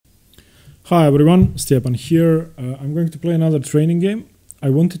Hi everyone, Stepan here. I'm going to play another training game.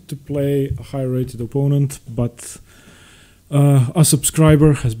 I wanted to play a higher rated opponent, but a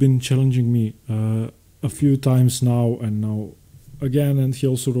subscriber has been challenging me a few times now and now again, and he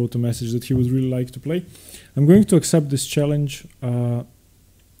also wrote a message that he would really like to play. I'm going to accept this challenge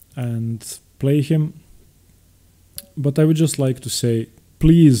and play him, but I would just like to say,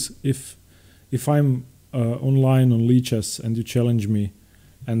 please, if I'm online on Lichess and you challenge me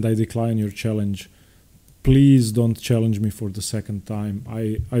and I decline your challenge, please don't challenge me for the second time.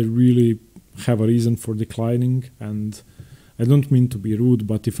 I really have a reason for declining, and I don't mean to be rude,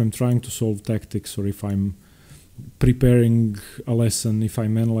 but if I'm trying to solve tactics or if I'm preparing a lesson, if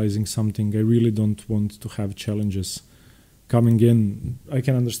I'm analyzing something, I really don't want to have challenges coming in. I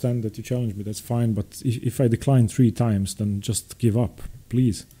can understand that you challenge me, that's fine, but if I decline 3 times, then just give up,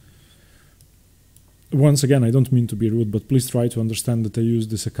 please. Once again, I don't mean to be rude, but please try to understand that I use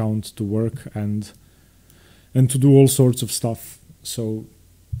this account to work and to do all sorts of stuff. So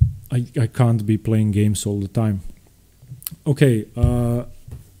I can't be playing games all the time. Okay,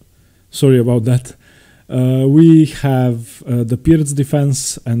 sorry about that. We have the Pierce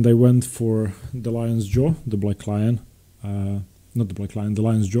defense, and I went for the lion's jaw, the black lion, not the black lion, the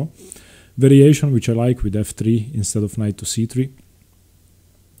lion's jaw variation, which I like, with f3 instead of knight to c3.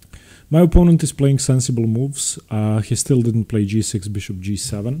 My opponent is playing sensible moves. He still didn't play g6, bishop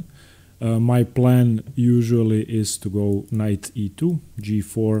g7. My plan usually is to go knight e2,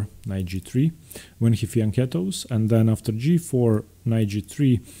 g4, knight g3 when he fianchettos, and then after g4, knight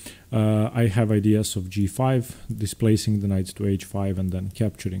g3, I have ideas of g5, displacing the knight to h5 and then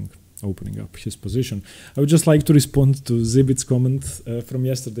capturing, opening up his position. I would just like to respond to Zibit's comment from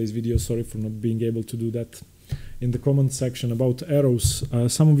yesterday's video. Sorry for not being able to do that in the comment section about arrows.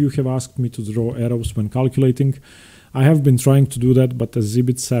 Some of you have asked me to draw arrows when calculating. I have been trying to do that, but as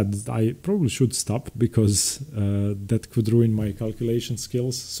Zibit said, I probably should stop because that could ruin my calculation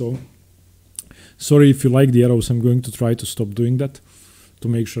skills. So sorry if you like the arrows. I'm going to try to stop doing that to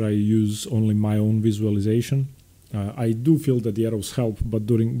make sure I use only my own visualization. I do feel that the arrows help, but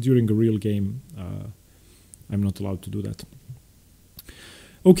during a real game, I'm not allowed to do that.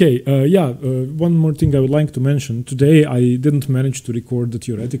 Okay, one more thing I would like to mention. Today I didn't manage to record the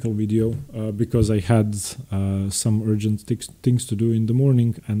theoretical video because I had some urgent things to do in the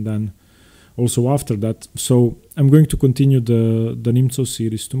morning and then also after that. So I'm going to continue the Nimzo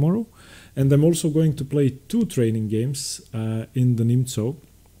series tomorrow, and I'm also going to play 2 training games in the Nimzo.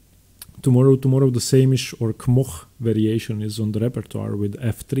 Tomorrow the same-ish or Kmoch variation is on the repertoire with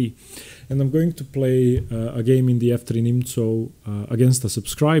f3. And I'm going to play a game in the f3 Nimzo against a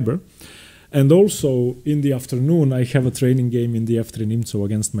subscriber. And also in the afternoon, I have a training game in the f3 Nimzo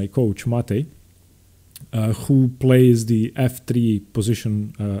against my coach, Mate, who plays the f3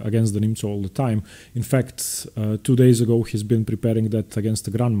 position against the Nimzo all the time. In fact, 2 days ago, he's been preparing that against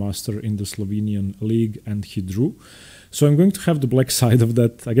the Grandmaster in the Slovenian league, and he drew. So I'm going to have the black side of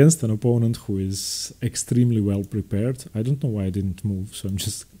that against an opponent who is extremely well prepared. I don't know why I didn't move, so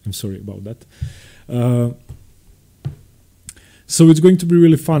I'm sorry about that. So it's going to be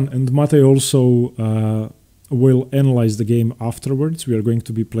really fun, and Mate also will analyze the game afterwards. We are going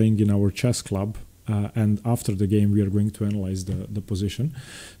to be playing in our chess club, and after the game we are going to analyze the position.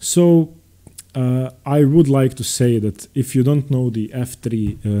 So I would like to say that if you don't know the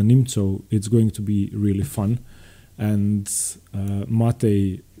f3 Nimzo, it's going to be really fun. And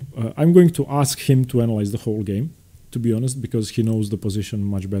Mate, I'm going to ask him to analyze the whole game, to be honest, because he knows the position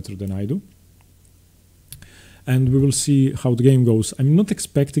much better than I do. And we will see how the game goes. I'm not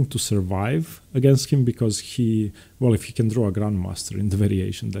expecting to survive against him because if he can draw a Grandmaster in the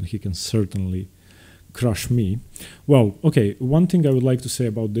variation, then he can certainly crush me. Well, okay, one thing I would like to say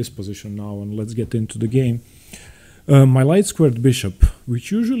about this position now, and let's get into the game. My light squared bishop,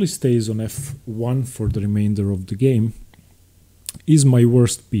 which usually stays on f1 for the remainder of the game, is my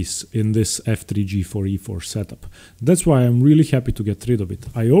worst piece in this f3 g4 e4 setup. That's why I'm really happy to get rid of it.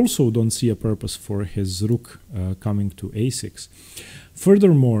 I also don't see a purpose for his rook coming to a6.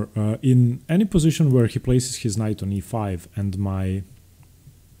 Furthermore, in any position where he places his knight on e5 and my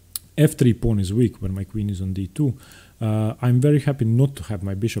f3 pawn is weak when my queen is on d2, I'm very happy not to have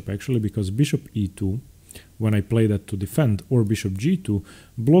my bishop actually, because bishop e2, when I play that to defend, or bishop g2,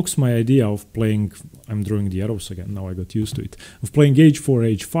 blocks my idea of playing, I'm drawing the arrows again, now I got used to it, of playing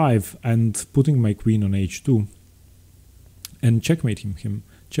h4, h5 and putting my queen on h2 and checkmating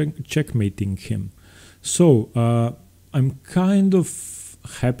him. So I'm kind of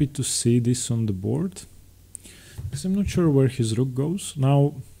happy to see this on the board, because I'm not sure where his rook goes.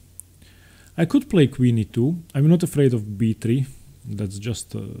 Now, I could play queen e2. I'm not afraid of b3. That's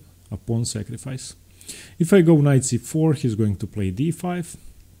just a pawn sacrifice. If I go knight c4, he's going to play d5.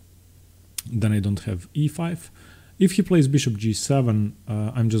 Then I don't have e5. If he plays bishop g7,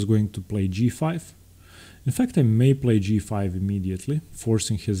 I'm just going to play g5. In fact, I may play g5 immediately,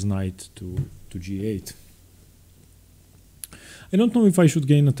 forcing his knight to g8. I don't know if I should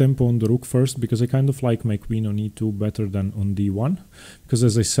gain a tempo on the rook first, because I kind of like my queen on e2 better than on d1. Because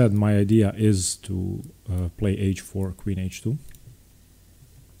as I said, my idea is to play h4, queen h2.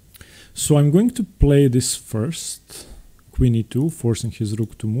 So I'm going to play this first, queen e2, forcing his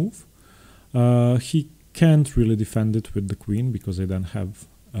rook to move. He can't really defend it with the queen, because I then have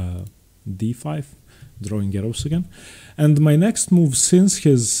d5, drawing arrows again. And my next move, since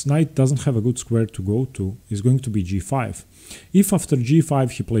his knight doesn't have a good square to go to, is going to be g5. If after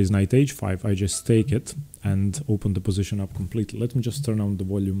g5 he plays knight h5, I just take it and open the position up completely. Let me just turn on the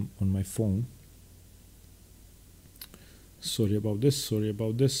volume on my phone. Sorry about this, sorry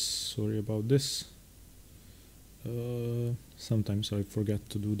about this, sorry about this. Sometimes I forget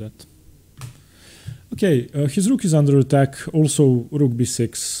to do that. Okay, his rook is under attack. Also, rook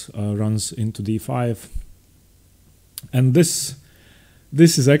b6 runs into d5. And this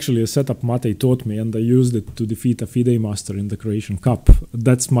is actually a setup Matej taught me, and I used it to defeat a FIDE master in the Croatian Cup.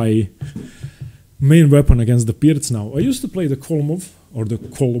 That's my main weapon against the Pirc now. I used to play the Kolmov, or the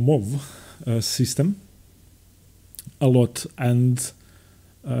Kolmov system a lot, and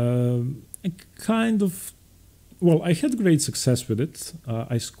I kind of, well, I had great success with it.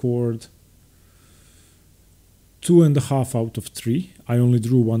 I scored 2.5 out of 3. I only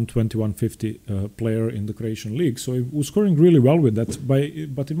drew 120-150 player in the Croatian league, so I was scoring really well with that.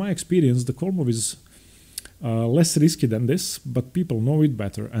 But in my experience, the Kolmov is less risky than this, but people know it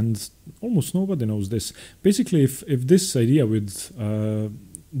better, and almost nobody knows this. Basically, if this idea with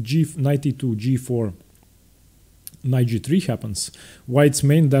knight e2, g4, knight g3 happens, white's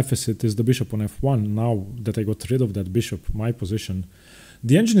main deficit is the bishop on f1. Now that I got rid of that bishop, my position,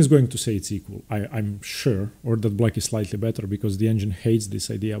 the engine is going to say it's equal, I'm sure, or that black is slightly better, because the engine hates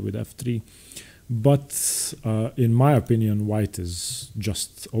this idea with f3. But in my opinion, white is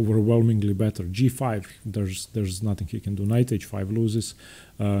just overwhelmingly better. g5, there's nothing he can do. Knight h5 loses.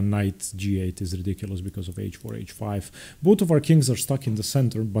 Knight g8 is ridiculous because of h4, h5. Both of our kings are stuck in the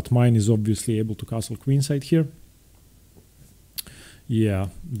center, but mine is obviously able to castle queenside here. Yeah,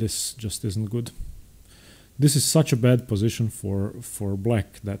 this just isn't good. This is such a bad position for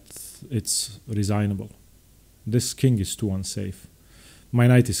black that it's resignable. This king is too unsafe. My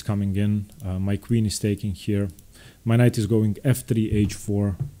knight is coming in, my queen is taking here. My knight is going f3,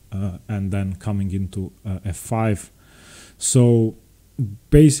 h4, and then coming into f5. So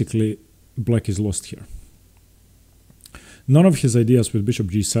basically, black is lost here. None of his ideas with bishop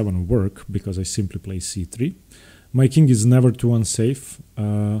g7 work, because I simply play c3. My king is never too unsafe.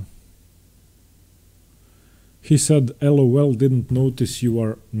 He said, LOL, didn't notice you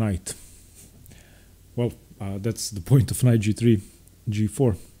are knight. Well, that's the point of knight g3,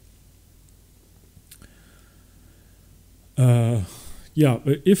 g4. Yeah,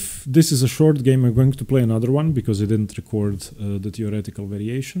 if this is a short game, I'm going to play another one, because I didn't record the theoretical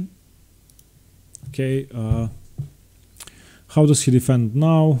variation. Okay, how does he defend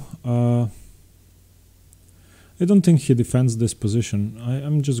now? I don't think he defends this position.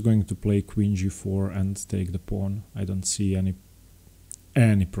 I'm just going to play queen g4 and take the pawn. I don't see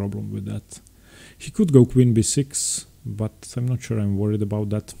any problem with that. He could go queen b6, but I'm not sure I'm worried about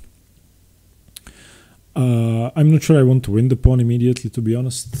that. I'm not sure I want to win the pawn immediately, to be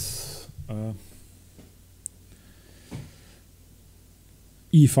honest.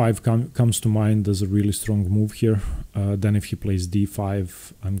 e5 comes to mind as a really strong move here. Then if he plays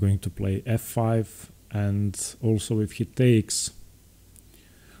d5, I'm going to play f5. And also if he takes,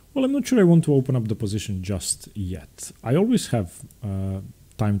 well, I'm not sure I want to open up the position just yet. I always have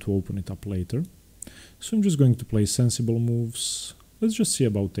time to open it up later. So I'm just going to play sensible moves. Let's just see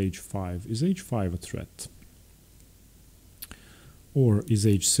about h5. Is h5 a threat? Or is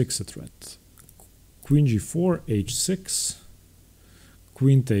h6 a threat? Queen g4, h6.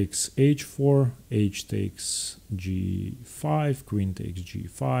 Queen takes h4, h takes g5, queen takes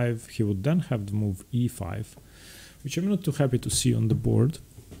g5. He would then have the move e5, which I'm not too happy to see on the board.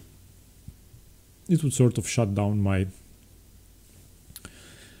 It would sort of shut down my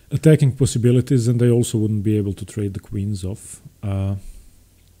attacking possibilities, and I also wouldn't be able to trade the queens off.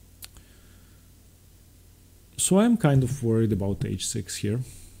 So I'm kind of worried about h6 here.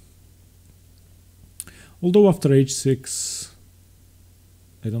 Although after h6,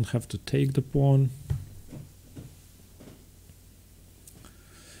 I don't have to take the pawn.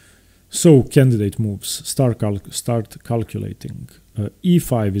 So candidate moves, start calculating.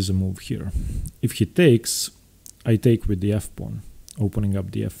 e5 is a move here. If he takes, I take with the f pawn, opening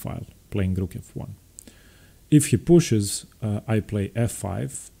up the f file, playing rook f1. If he pushes, I play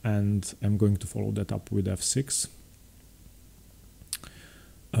f5, and I'm going to follow that up with f6.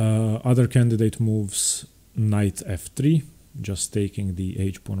 Other candidate moves, knight f3, just taking the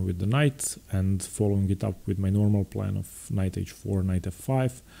h pawn with the knight and following it up with my normal plan of knight h4, knight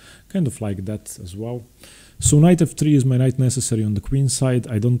f5, kind of like that as well. So knight f3 is my knight necessary on the queen side.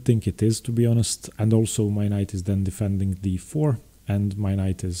 I don't think it is, to be honest, and also my knight is then defending d4, and my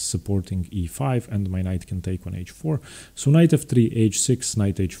knight is supporting e5, and my knight can take on h4. So knight f3, h6,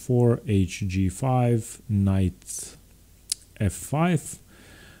 knight h4, hg5, knight f5,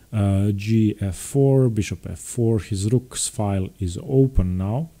 Gf4, bishop f4. His rook's file is open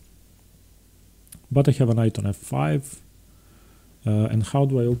now, but I have a knight on f5. And how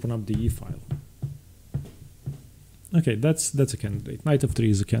do I open up the e file? Okay, that's a candidate. Knight f3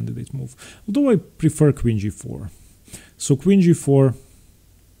 is a candidate move, although I prefer queen g4. So queen g4,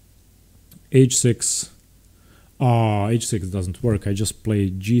 h6. H6 doesn't work. I just play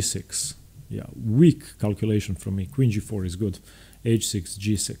g6. Yeah, weak calculation from me. Queen g4 is good. h6,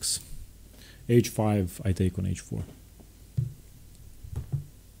 g6. h5, I take on h4.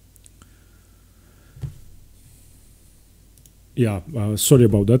 Yeah, sorry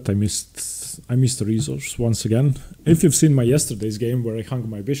about that. I missed a resource once again. If you've seen my yesterday's game where I hung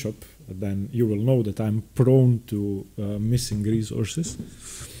my bishop, then you will know that I'm prone to missing resources.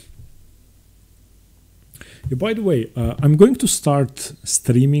 Yeah, by the way, I'm going to start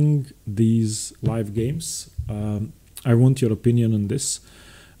streaming these live games. I want your opinion on this.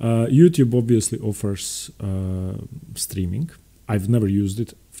 YouTube obviously offers streaming. I've never used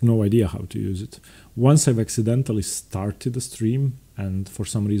it. I've no idea how to use it. Once I've accidentally started a stream and for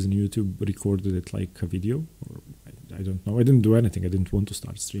some reason YouTube recorded it like a video, or I don't know. I didn't do anything. I didn't want to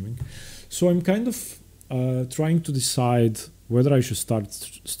start streaming. So I'm kind of trying to decide whether I should start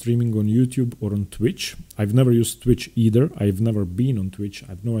streaming on YouTube or on Twitch. I've never used Twitch either. I've never been on Twitch. I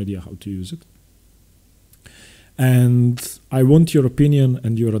have no idea how to use it. And I want your opinion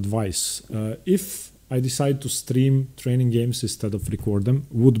and your advice. If I decide to stream training games instead of record them,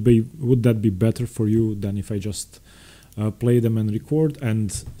 would that be better for you than if I just play them and record?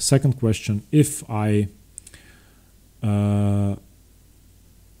 And second question, if I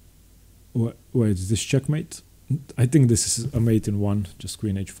wait, is this checkmate? I think this is a mate in one, just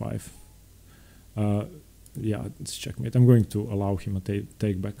queen h5. Yeah, it's checkmate. I'm going to allow him a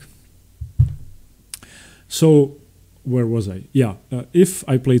take back. So, where was I? Yeah, if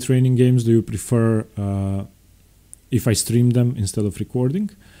I play training games, do you prefer if I stream them instead of recording?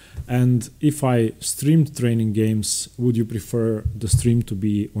 And if I streamed training games, would you prefer the stream to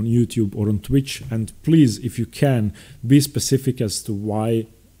be on YouTube or on Twitch? And please, if you can, be specific as to why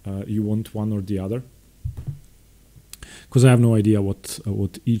you want one or the other, because I have no idea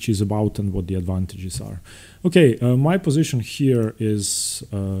what each is about and what the advantages are. Okay, my position here is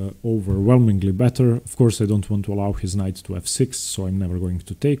overwhelmingly better. Of course, I don't want to allow his knight to f6, so I'm never going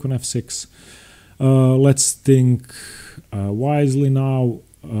to take on f6. Let's think wisely now.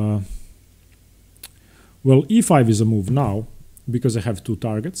 Well, e5 is a move now, because I have two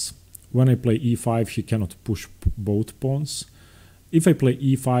targets. When I play e5, he cannot push both pawns. If I play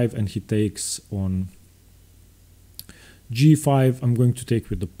e5 and he takes on g5, I'm going to take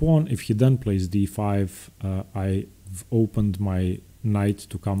with the pawn. If he then plays d5, I've opened my knight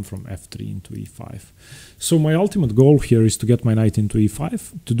to come from f3 into e5. So my ultimate goal here is to get my knight into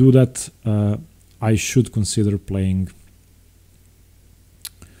e5. To do that, I should consider playing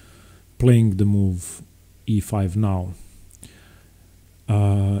the move e5 now.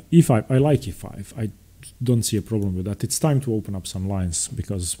 e5, I like e5. I don't see a problem with that. It's time to open up some lines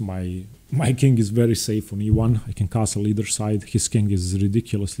because my king is very safe on e1. I can castle either side. His king is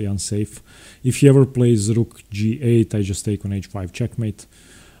ridiculously unsafe. If he ever plays rook g8, I just take on h5 checkmate.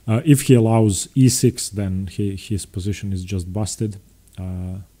 If he allows e6, then his position is just busted.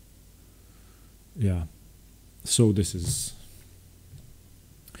 Yeah. So this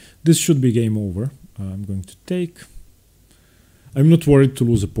should be game over. I'm going to take. I'm not worried to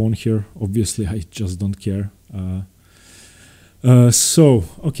lose a pawn here. Obviously, I just don't care. So,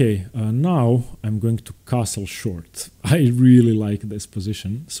 okay, now I'm going to castle short. I really like this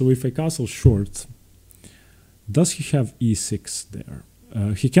position. So if I castle short, does he have e6 there?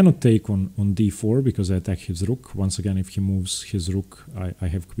 He cannot take on d4 because I attack his rook. Once again, if he moves his rook, I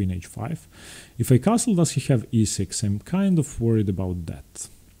have queen h5. If I castle, does he have e6? I'm kind of worried about that.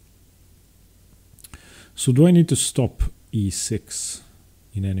 So do I need to stop e6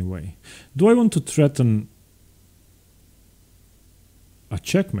 in any way? Do I want to threaten a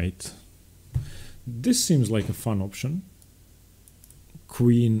checkmate. This seems like a fun option.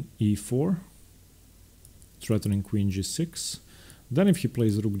 Queen e4, threatening queen g6. Then if he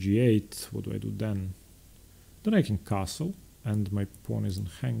plays rook g8, what do I do then? Then I can castle, and my pawn isn't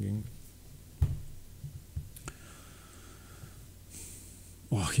hanging.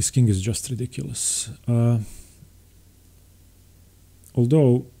 Oh, his king is just ridiculous.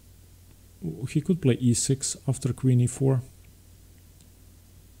 Although, he could play e6 after queen e4.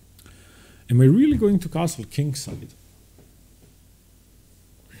 Am I really going to castle kingside?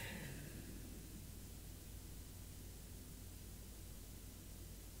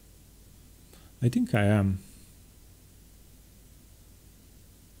 I think I am.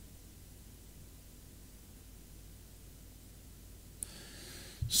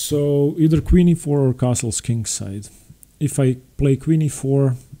 So either queen e4 or castles kingside. If I play queen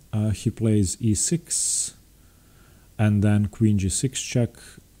e4, he plays e6, and then queen g6 check,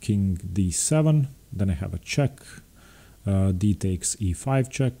 king d7, then I have a check, d takes e5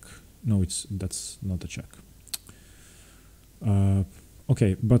 check. No, that's not a check.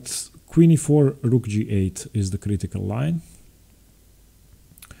 Okay, but queen e4, rook g8 is the critical line.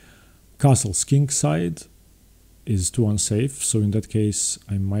 Castles kingside is too unsafe, so in that case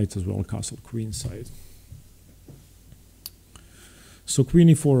I might as well castle queenside. So queen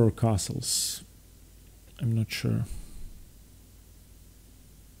e4 or castles, I'm not sure.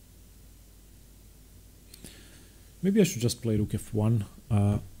 Maybe I should just play rook f1.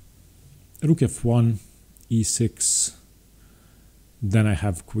 Rook f1, e6, then I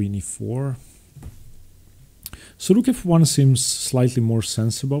have queen e4. So rook f1 seems slightly more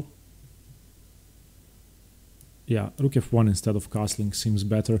sensible. Yeah, rook f1 instead of castling seems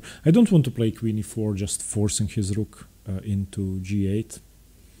better. I don't want to play queen e4, just forcing his rook into g8.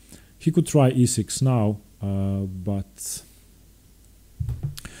 He could try e6 now, but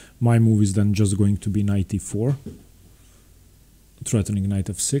my move is then just going to be knight e4, threatening knight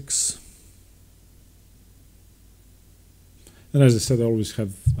f6. And as I said, I always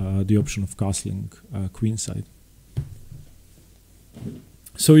have the option of castling queenside.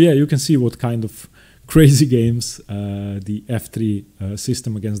 So yeah, you can see what kind of crazy games the f3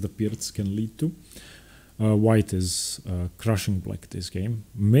 system against the Pirts can lead to. White is crushing black this game.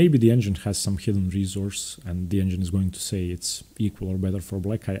 Maybe the engine has some hidden resource and the engine is going to say it's equal or better for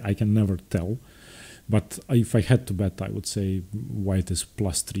black. I can never tell. But if I had to bet, I would say white is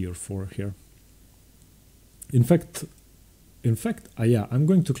 +3 or 4 here. In fact, yeah, I'm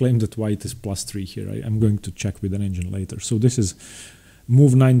going to claim that white is +3 here. I'm going to check with an engine later. So this is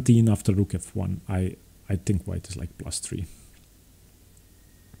move 19 after rook f1. I think white is like +3.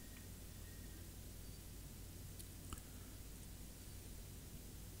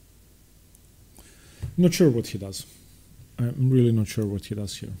 Not sure what he does. I'm really not sure what he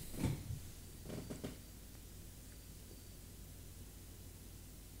does here.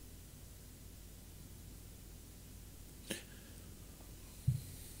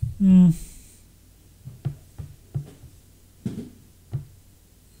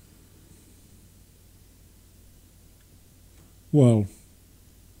 Well,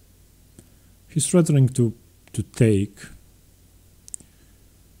 he's threatening to take,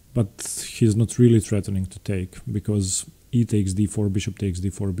 but he's not really threatening to take, because e takes d4, bishop takes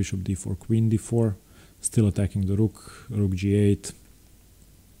d4, bishop d4, queen d4, still attacking the rook, rook g8.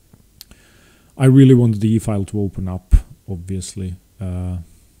 I really want the e-file to open up, obviously.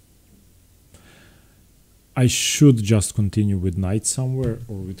 I should just continue with knight somewhere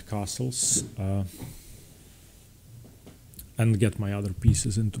or with castles and get my other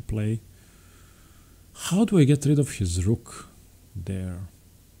pieces into play. How do I get rid of his rook there?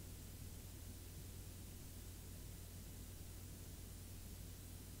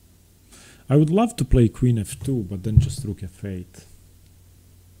 I would love to play queen f2, but then just rook f8.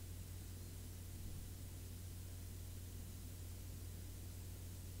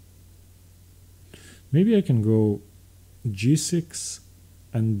 Maybe I can go g6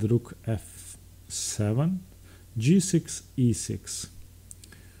 and rook f7, g6, e6,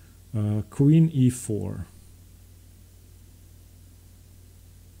 queen e4.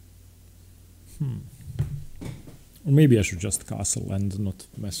 Or maybe I should just castle and not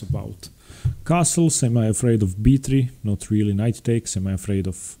mess about. Castles, am I afraid of b3? Not really. Knight takes, am I afraid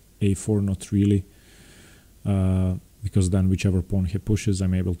of a4? Not really. Because then whichever pawn he pushes,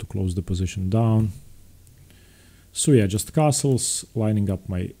 I'm able to close the position down. So yeah, just castles, lining up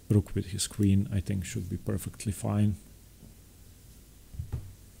my rook with his queen, I think should be perfectly fine.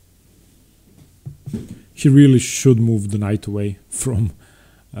 He really should move the knight away from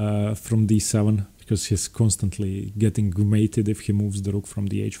d7, because he's constantly getting mated if he moves the rook from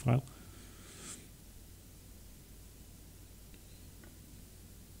the h-file.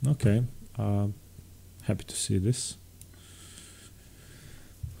 Okay, happy to see this.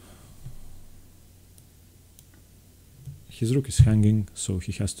 His rook is hanging, so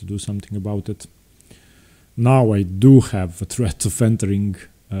he has to do something about it. Now I do have a threat of entering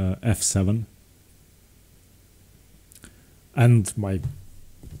f7. And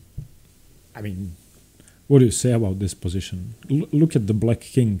I mean, what do you say about this position? Look at the black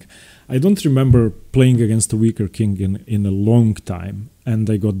king. I don't remember playing against a weaker king in a long time, and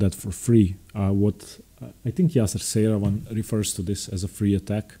I got that for free. I think Yasser Seirawan refers to this as a free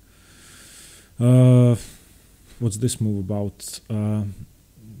attack. What's this move about?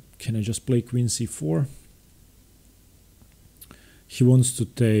 Can I just play queen c4? He wants to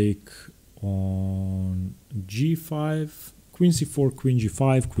take on g5, queen c4, queen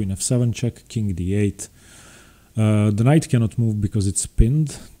g5, queen f7 check, king d8. The knight cannot move because it's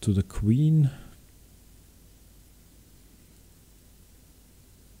pinned to the queen.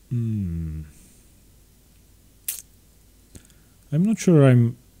 I'm not sure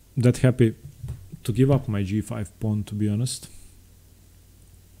I'm that happy to give up my g5 pawn, to be honest.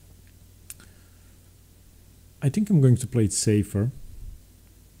 I think I'm going to play it safer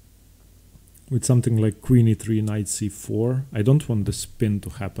with something like queen e3, knight c4. I don't want the spin to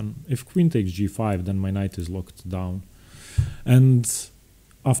happen. If queen takes g5, then my knight is locked down. And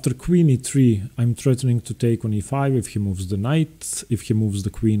after queen e3, I'm threatening to take on e5 if he moves the knight. If he moves the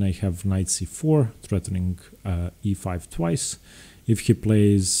queen, I have knight c4, threatening e5 twice. If he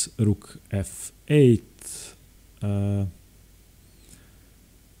plays rook f8,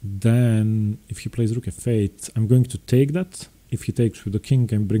 then if he plays rook f8, I'm going to take that. If he takes with the king,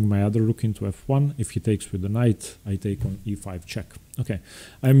 I bring my other rook into f1. If he takes with the knight, I take on e5 check. Okay,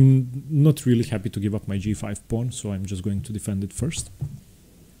 I'm not really happy to give up my g5 pawn, so I'm just going to defend it first.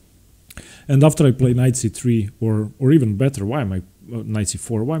 And after I play knight c3, or even better, why am I knight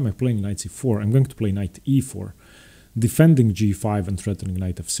c4? Why am I playing knight c4? I'm going to play knight e4, defending g5 and threatening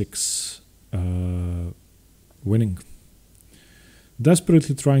knight f6, winning.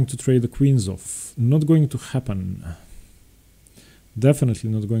 Desperately trying to trade the queens off. Not going to happen. Definitely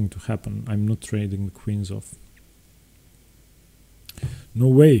not going to happen. I'm not trading the queens off. No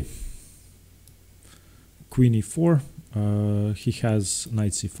way. Queen e4. He has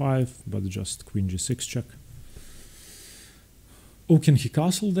knight c5, but just queen g6 check. Oh, can he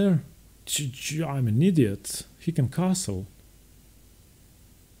castle there? I'm an idiot. He can castle.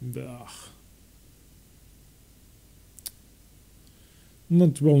 Ugh.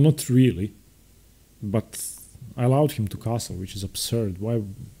 Not really. But I allowed him to castle, which is absurd. Why?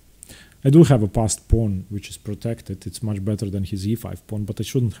 I do have a passed pawn, which is protected. It's much better than his e5 pawn, but I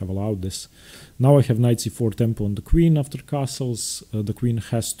shouldn't have allowed this. Now I have knight c4 tempo on the queen after castles. The queen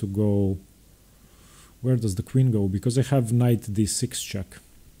has to go... Where does the queen go? Because I have knight d6 check.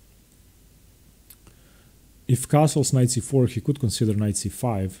 If castles knight c4, he could consider knight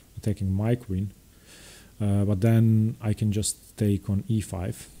c5, attacking my queen. But then I can just take on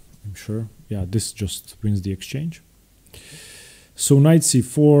e5, I'm sure. Yeah, this just wins the exchange. So knight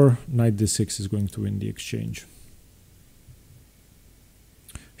c4, knight d6 is going to win the exchange.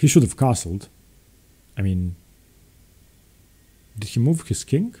 He should have castled. I mean, did he move his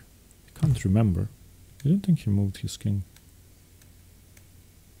king? I can't remember. I don't think he moved his king.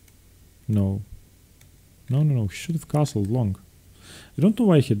 No. No, he should have castled long. I don't know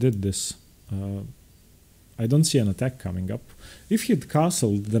why he did this. I don't see an attack coming up. If he had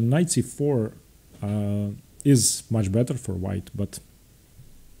castled, then knight c4 is much better for white, but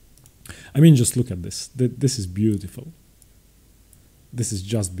I mean, just look at this. This is beautiful. This is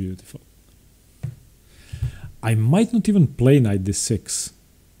just beautiful. I might not even play knight d6.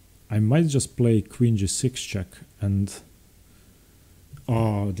 I might just play queen g6 check and...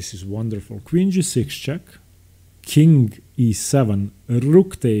 Oh, this is wonderful. Queen g6 check, king e7,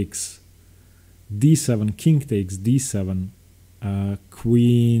 rook takes d7, king takes d7,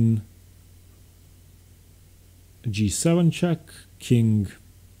 queen g7 check, king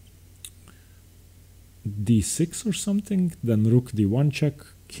d6 or something, then rook d1 check,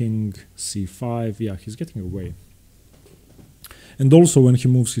 king c5. Yeah, he's getting away. And also when he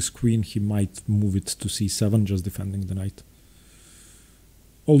moves his queen, he might move it to c7, just defending the knight.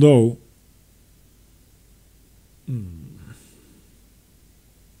 Although...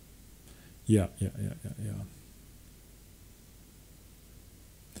 Yeah.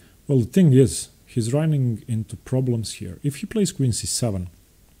 Well, the thing is, he's running into problems here. If he plays queen c7,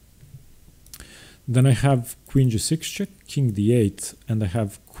 then I have queen g6 check, king d8, and I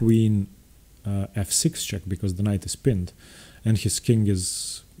have queen f6 check because the knight is pinned, and his king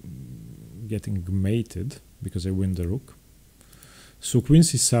is getting mated because I win the rook. So queen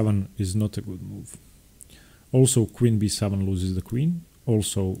c7 is not a good move. Also queen b7 loses the queen.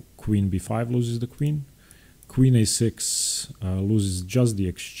 Also queen b5 loses the queen. Queen a6 loses just the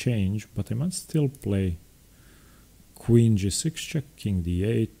exchange, but I might still play queen g6 check, king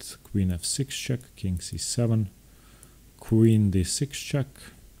d8, queen f6 check, king c7, queen d6 check,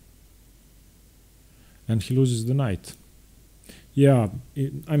 and he loses the knight. Yeah,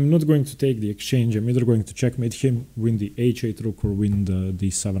 I'm not going to take the exchange. I'm either going to checkmate him, win the h8 rook, or win the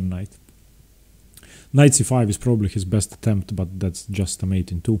d7 knight. Knight c5 is probably his best attempt, but that's just a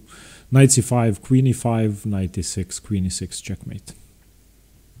mate in 2. Knight c5, queen e5, knight e6, queen e6, checkmate.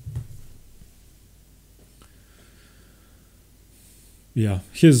 Yeah,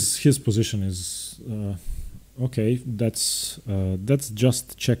 his position is okay. That's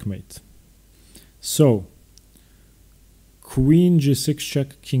just checkmate. So queen g6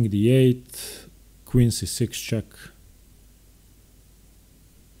 check, king d8, queen c6 check,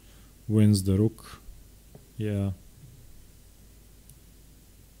 wins the rook. Yeah.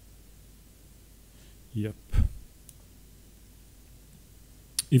 Yep.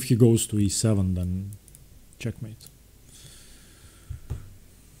 If he goes to e7, then checkmate.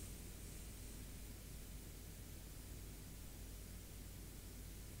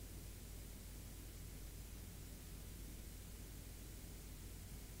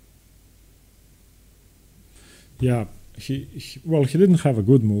 Yeah, he didn't have a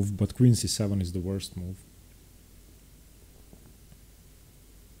good move, but queen c7 is the worst move.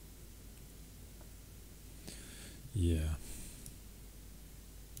 Yeah.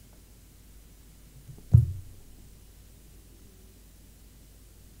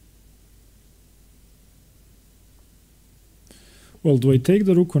 Well, do I take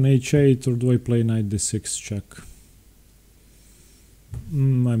the rook on h8 or do I play knight d6 check?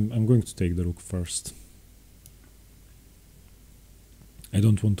 I'm going to take the rook first. I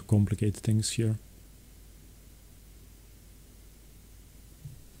don't want to complicate things here.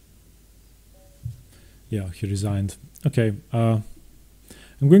 Yeah, he resigned. Okay, I'm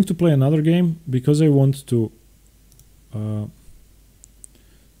going to play another game because I want to...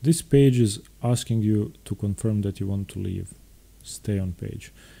 this page is asking you to confirm that you want to leave. Stay on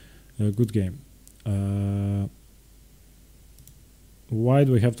page. Good game. Why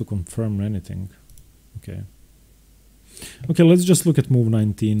do I have to confirm anything? Okay. Okay, let's just look at move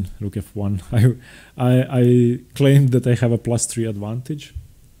 19, rook f1. I claimed that I have a +3 advantage.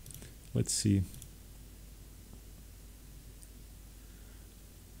 Let's see.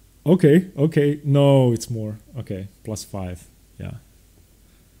 Okay, no, it's more. Okay, +5, yeah.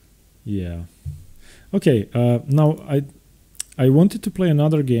 Yeah. Okay, now I wanted to play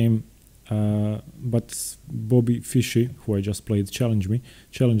another game, but Bobby Fishy, who I just played, challenged me.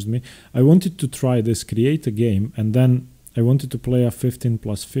 I wanted to try this, create a game, and then I wanted to play a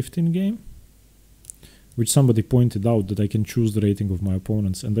 15+15 game, which somebody pointed out that I can choose the rating of my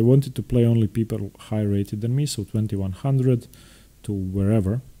opponents, and I wanted to play only people higher rated than me, so 2100 to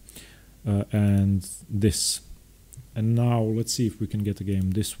wherever. And this. And now let's see if we can get a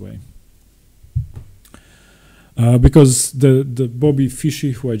game this way. Because the Bobby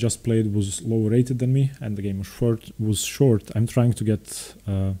Fishy, who I just played, was lower rated than me, and the game was short. I'm trying to get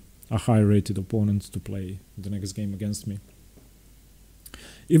a higher rated opponent to play the next game against me.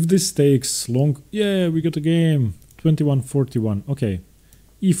 If this takes long, yeah, we got a game. 21-41. Okay,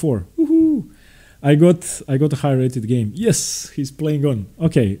 e4. Woohoo! I got a high rated game. Yes, he's playing on.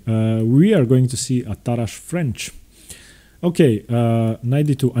 Okay, we are going to see a Tarrasch French. Okay, knight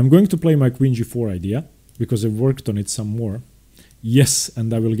d2. I'm going to play my queen g4 idea because I've worked on it some more. Yes,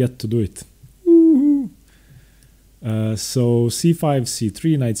 and I will get to do it. Woohoo! So c5,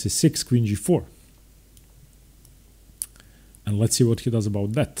 c3, knight c6, queen g4. And let's see what he does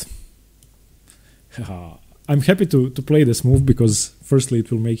about that. I'm happy to play this move because firstly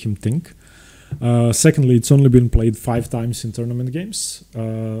it will make him think. Secondly, it's only been played 5 times in tournament games,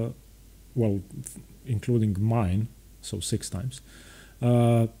 well, including mine, so 6 times.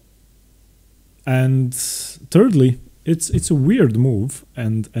 And thirdly, it's a weird move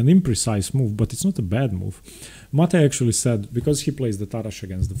and an imprecise move, but it's not a bad move. Mate actually said, because he plays the Tarrasch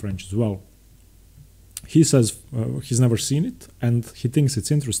against the French as well, he says he's never seen it and he thinks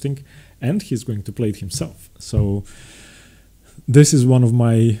it's interesting and he's going to play it himself. So this is one of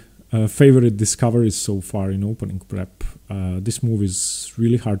my favorite discoveries so far in opening prep. This move is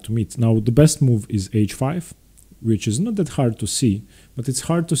really hard to meet. Now the best move is h5, which is not that hard to see, but it's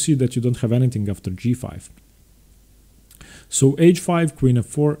hard to see that you don't have anything after g5. So h5, queen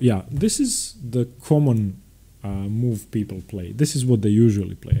f4, yeah, this is the common move people play. This is what they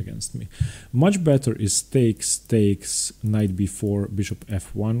usually play against me. Much better is takes, knight b4, bishop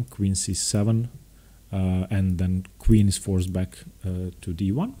f1, queen c7, and then queen is forced back to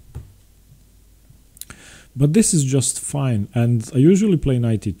d1. But this is just fine, and I usually play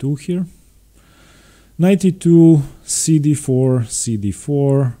knight e2 here. Knight e2, cd4,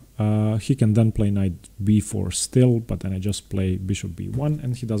 cd4. He can then play knight b4 still, but then I just play bishop b1,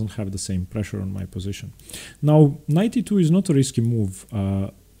 and he doesn't have the same pressure on my position. Now, knight e2 is not a risky move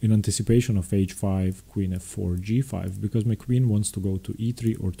in anticipation of h5, queen f4, g5, because my queen wants to go to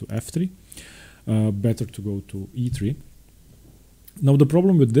e3 or to f3. Better to go to e3. Now, the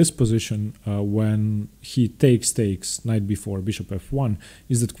problem with this position when he takes, knight b4, bishop f1,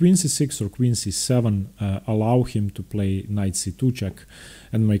 is that queen c6 or queen c7 allow him to play knight c2 check,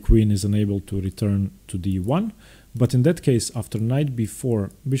 and my queen is unable to return to d1. But in that case, after knight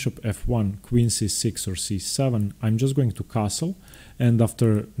b4, bishop f1, queen c6 or c7, I'm just going to castle, and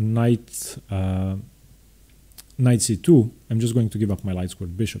after knight c2, I'm just going to give up my light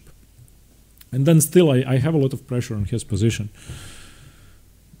squared bishop. And then still I have a lot of pressure on his position,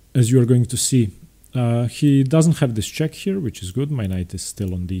 as you are going to see. He doesn't have this check here, which is good. My knight is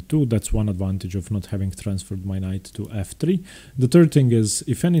still on d2. That's one advantage of not having transferred my knight to f3. The third thing is,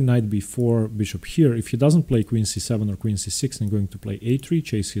 if any knight b4, bishop here, if he doesn't play queen c7 or queen c6, I'm going to play a3,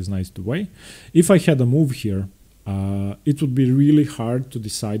 chase his knight away. If I had a move here, it would be really hard to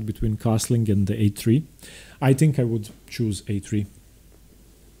decide between castling and the a3. I think I would choose a3,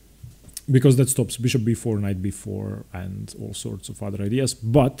 because that stops bishop b4, knight b4, and all sorts of other ideas.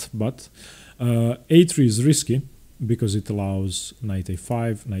 But a3 is risky because it allows knight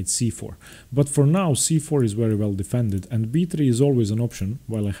a5, knight c4. But for now, c4 is very well defended, and b3 is always an option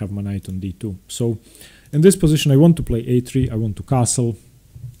while I have my knight on d2. So in this position, I want to play a3, I want to castle,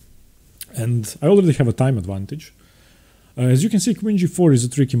 and I already have a time advantage. As you can see, queen g4 is a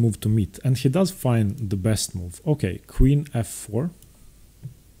tricky move to meet, and he does find the best move. Okay, queen f4.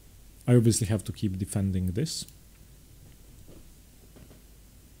 I obviously have to keep defending this.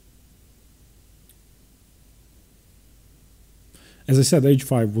 As I said,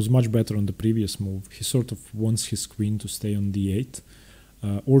 h5 was much better on the previous move. He sort of wants his queen to stay on d8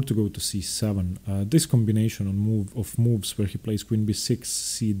 or to go to c7. This combination of moves where he plays queen b6,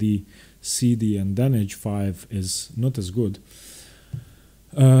 cd, cd, and then h5 is not as good.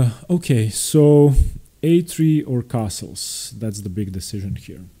 Okay, so a3 or castles, that's the big decision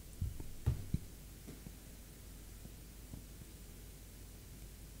here.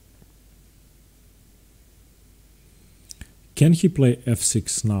 Can he play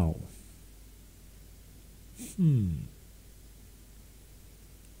f6 now?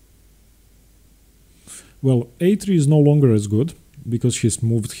 Well, a3 is no longer as good because he's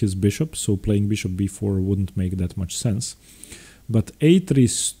moved his bishop, so playing bishop b4 wouldn't make that much sense. But a3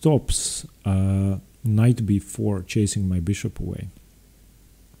 stops knight b4 chasing my bishop away.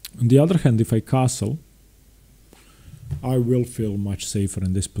 On the other hand, if I castle, I will feel much safer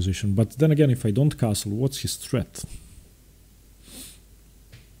in this position. But then again, if I don't castle, what's his threat?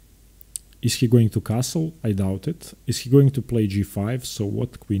 Is he going to castle? I doubt it. Is he going to play g5? So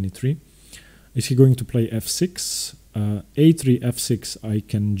what? Queen e3. Is he going to play f6? a3, f6, I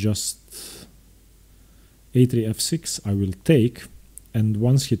can just... a3, f6, I will take. And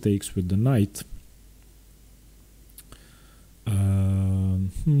once he takes with the knight...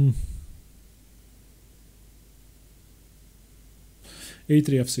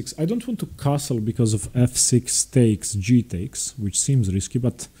 a3, f6. I don't want to castle because of f6 takes, g takes, which seems risky,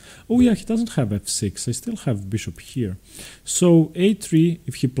 but... Oh yeah, he doesn't have f6. I still have bishop here. So a3,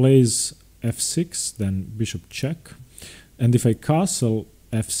 if he plays f6, then bishop check. And if I castle,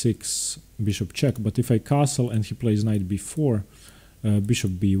 f6, bishop check. But if I castle and he plays knight b4,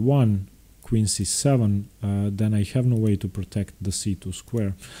 bishop b1, queen c7, then I have no way to protect the c2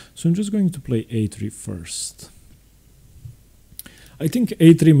 square. So I'm just going to play a3 first. I think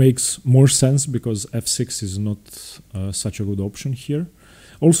a3 makes more sense because f6 is not such a good option here.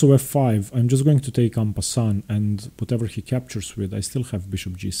 Also f5, I'm just going to take en passant, and whatever he captures with, I still have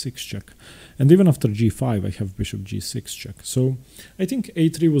bishop g6 check. And even after g5, I have bishop g6 check. So I think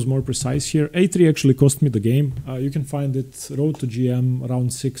a3 was more precise here. a3 actually cost me the game. You can find it, Road to GM,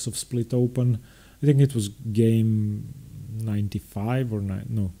 round 6 of Split Open. I think it was game 95 or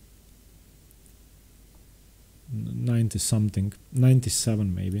 90 something,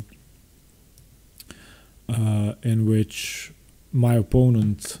 97 maybe, in which my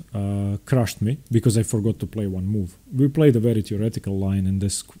opponent crushed me because I forgot to play one move. We played a very theoretical line in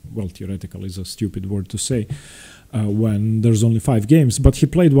this, well, theoretical is a stupid word to say when there's only 5 games, but he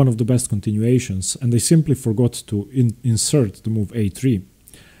played one of the best continuations and I simply forgot to insert the move A3.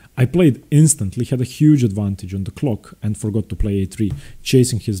 I played instantly, had a huge advantage on the clock and forgot to play A3,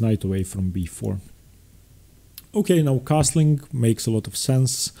 chasing his knight away from B4. Okay, now castling makes a lot of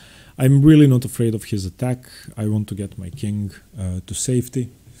sense. I'm really not afraid of his attack. I want to get my king to safety.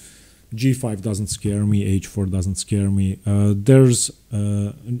 G5 doesn't scare me, H4 doesn't scare me. There's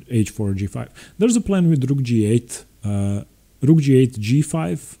H4, G5. There's a plan with Rook G8, Rook G8,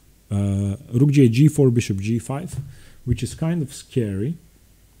 G5, Rook G8, G4, Bishop G5, which is kind of scary.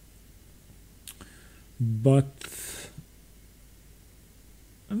 But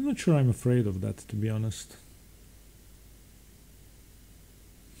I'm not sure I'm afraid of that, to be honest.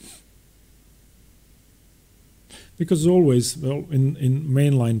 Because always, well, in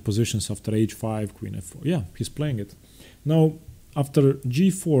mainline positions after H5, Queen F4, yeah, he's playing it. Now, after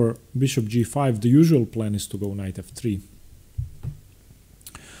G4, Bishop G5, the usual plan is to go Knight F3.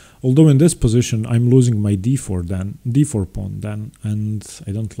 Although in this position, I'm losing my D4 pawn then, and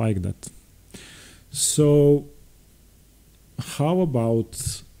I don't like that. So, how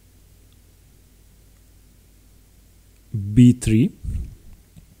about B3,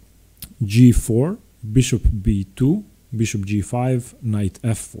 G4, Bishop B2, Bishop G5, Knight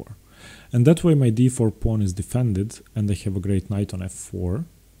F4. And that way my D4 pawn is defended and I have a great knight on F4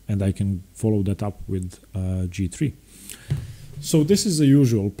 and I can follow that up with G3. So this is the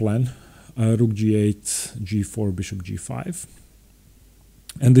usual plan, Rook G8, G4, Bishop G5.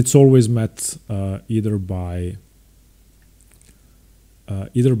 And it's always met either by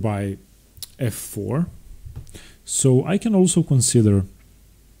F4. So I can also consider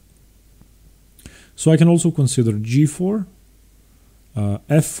G4,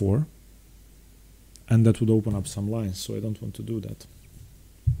 F4, and that would open up some lines, so I don't want to do that.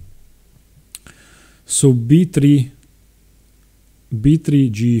 So B3,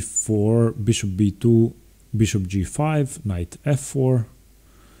 G4, Bishop B2, Bishop G5, Knight F4.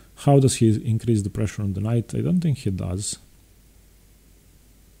 How does he increase the pressure on the knight? I don't think he does.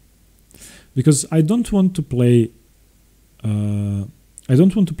 Because I don't want to play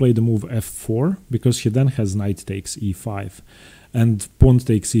the move F4 because he then has knight takes E5 and pawn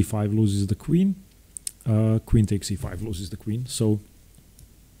takes E5 loses the queen, queen takes E5 loses the queen. So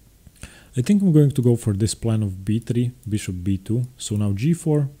I think I'm going to go for this plan of B3, Bishop B2. So now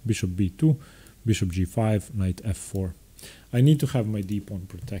G4, Bishop B2, Bishop G5, Knight F4. I need to have my D pawn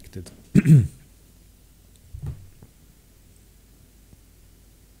protected.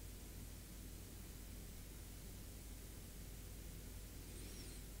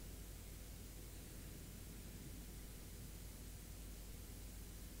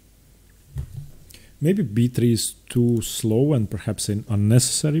 Maybe B3 is too slow and perhaps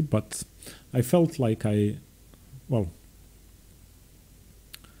unnecessary, but I felt like I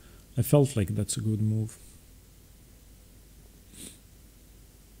felt like that's a good move.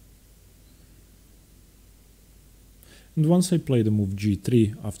 And once I play the move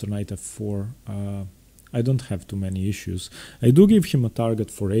G3 after Knight F4, I don't have too many issues. I do give him a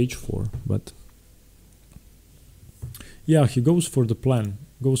target for H4, but yeah, he goes for the plan.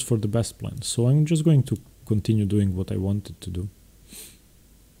 Goes for the best plan. So I'm just going to continue doing what I wanted to do.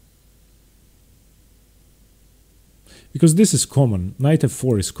 Because this is common. Knight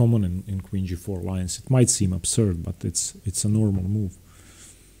F4 is common in Queen G4 lines. It might seem absurd, but it's a normal move.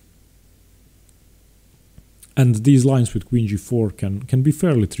 And these lines with Queen G4 can be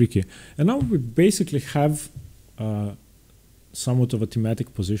fairly tricky. And now we basically have somewhat of a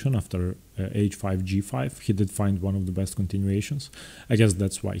thematic position after H5, G5. He did find one of the best continuations. I guess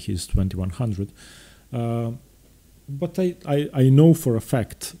that's why he's 2100. But I know for a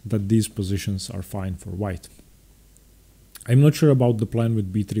fact that these positions are fine for white. I'm not sure about the plan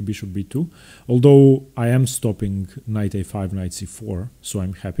with B3, Bishop B2, although I am stopping Knight A5, Knight C4, so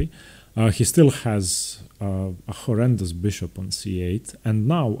I'm happy. He still has a horrendous bishop on C8, and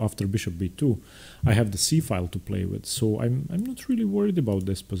now after Bishop B2 I have the C file to play with, so I'm not really worried about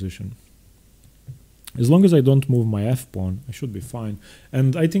this position. As long as I don't move my F pawn, I should be fine.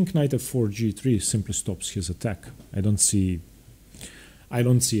 And I think Knight F4 G3 simply stops his attack. I don't see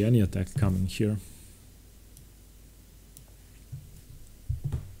any attack coming here.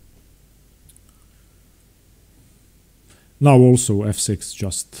 Now also F6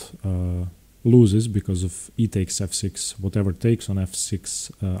 just loses because of E takes F6, whatever takes on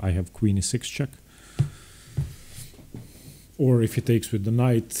F6, I have Queen E6 check. Or if he takes with the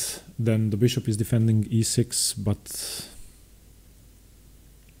knight, then the bishop is defending E6, but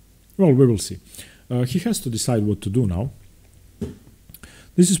Well, we will see. He has to decide what to do now.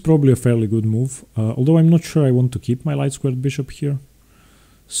 This is probably a fairly good move, although I'm not sure I want to keep my light squared bishop here.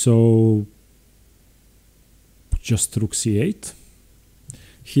 So just rook c8.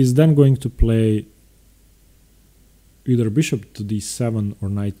 He's then going to play either bishop to d7 or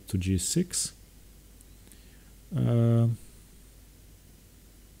knight to g6.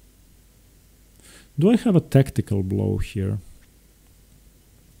 Do I have a tactical blow here?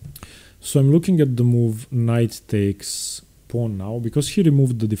 So I'm looking at the move knight takes pawn now, because he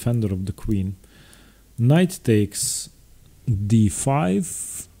removed the defender of the queen. Knight takes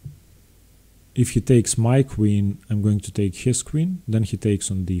d5. If he takes my queen, I'm going to take his queen. Then he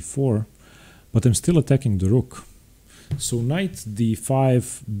takes on d4, but I'm still attacking the rook. So knight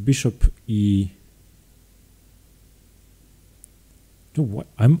d5, bishop e. No, what?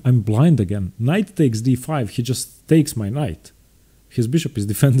 I'm blind again. Knight takes d5. He just takes my knight. His bishop is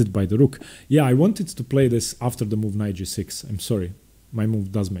defended by the rook. Yeah, I wanted to play this after the move knight g6. I'm sorry. My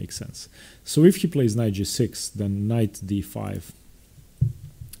move does make sense. So if he plays knight g6, then knight d5.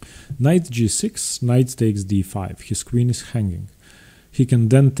 Knight g6, knight takes d5. His queen is hanging. He can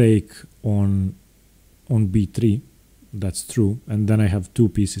then take on b3. That's true. And then I have two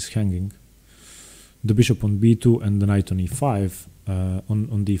pieces hanging. The bishop on b2 and the knight on e5,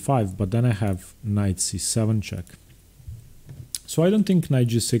 on d5. But then I have knight c7 check. So I don't think knight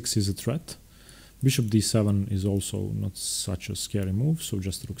g6 is a threat. Bishop d7 is also not such a scary move, so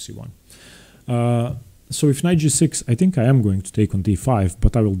just rook c1. So if knight g6, I think I am going to take on d5,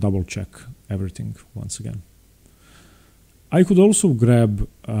 but I will double check everything once again. I could also grab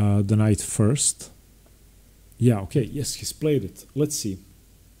the knight first. Yeah, okay, yes, he's played it. Let's see.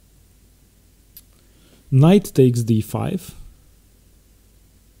 Knight takes d5.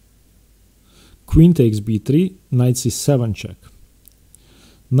 Queen takes b3, knight c7 check.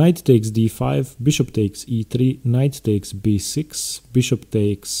 Knight takes d5, bishop takes e3, knight takes b6, bishop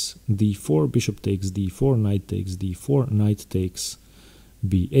takes d4, bishop takes d4, knight takes d4, knight takes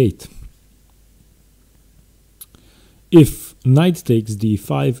b8. If knight takes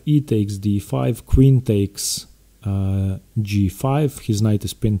d5, e takes d5, queen takes g5, his knight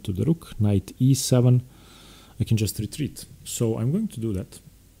is pinned to the rook, knight e7, I can just retreat. So I'm going to do that.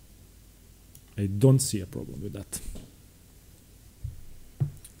 I don't see a problem with that.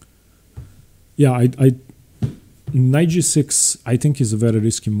 Yeah, knight g6 I think is a very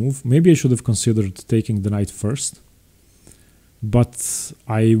risky move. Maybe I should have considered taking the knight first. But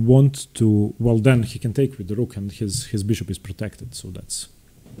I want to... Well, then he can take with the rook and his bishop is protected, so that's...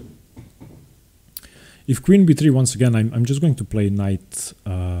 If queen b3, once again, I'm just going to play knight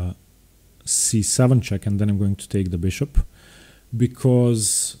c7 check and then I'm going to take the bishop.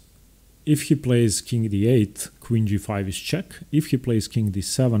 Because if he plays king d8, queen g5 is check. If he plays king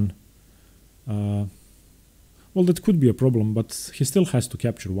d7... well, that could be a problem, but he still has to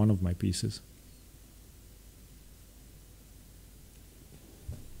capture one of my pieces.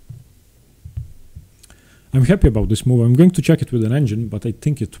 I'm happy about this move. I'm going to check it with an engine, but I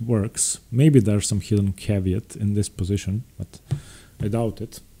think it works. Maybe there's some hidden caveat in this position, but I doubt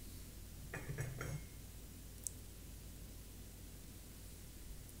it.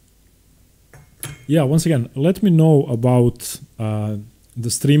 Yeah, once again, let me know about the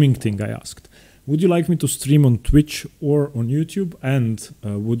streaming thing I asked. Would you like me to stream on Twitch or on YouTube? And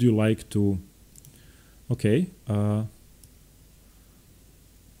would you like to... Okay.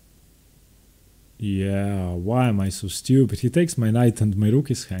 Yeah, why am I so stupid? He takes my knight and my rook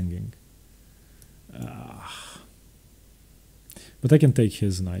is hanging. But I can take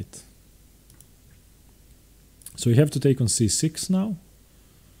his knight. So we have to take on c6 now.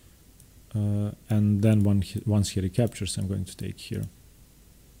 And then once he recaptures, I'm going to take here.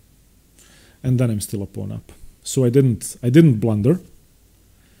 And then I'm still a pawn up. So I didn't blunder,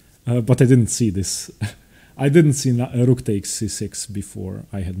 but I didn't see this. I didn't see rook takes c6 before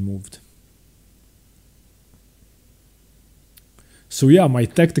I had moved. So yeah, my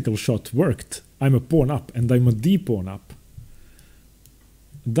tactical shot worked. I'm a pawn up and I'm a d pawn up.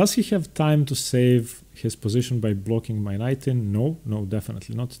 Does he have time to save his position by blocking my knight in? No, no,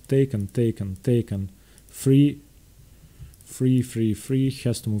 definitely not. Taken, taken, taken. Free. He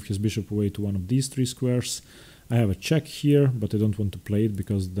has to move his bishop away to one of these three squares. I have a check here, but I don't want to play it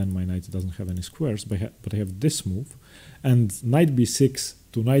because then my knight doesn't have any squares. But I have this move. And knight b6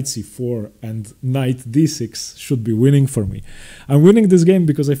 to knight c4 and knight d6 should be winning for me. I'm winning this game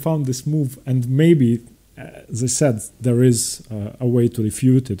because I found this move, and maybe, as I said, there is a way to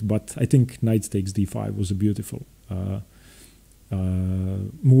refute it, but I think knight takes d5 was a beautiful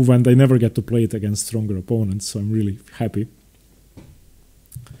move, and I never get to play it against stronger opponents, so I'm really happy.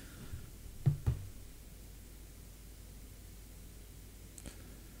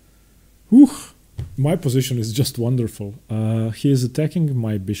 Whew. My position is just wonderful. He is attacking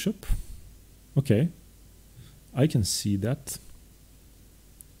my bishop. Okay, I can see that.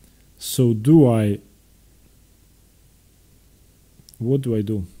 So what do I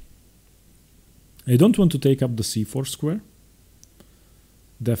do? I don't want to take up the c4 square.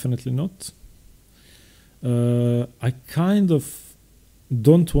 Definitely not. I kind of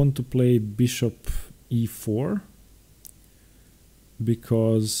don't want to play bishop e4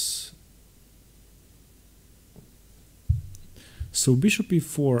 because... So bishop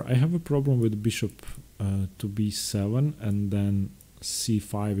e4, I have a problem with bishop to b7, and then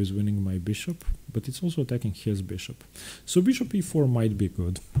c5 is winning my bishop, but it's also attacking his bishop. So bishop e4 might be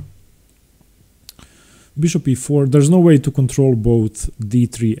good. Bishop e4, there's no way to control both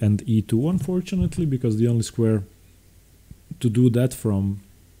d3 and e2, unfortunately, because the only square to do that from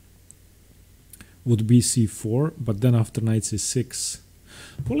would be c4, but then after knight c6,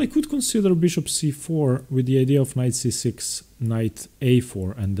 well, I could consider bishop c4 with the idea of knight c6, knight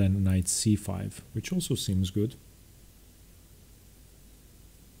a4, and then knight c5, which also seems good.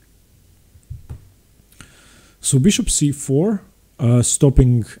 So bishop c4,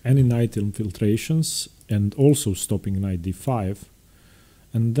 stopping any knight infiltrations, and also stopping knight d5,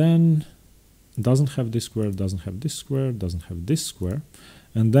 and then doesn't have this square, doesn't have this square, doesn't have this square,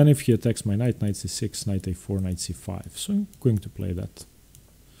 and then if he attacks my knight, knight c6, knight a4, knight c5. So I'm going to play that.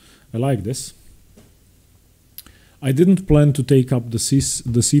 I like this. I didn't plan to take up the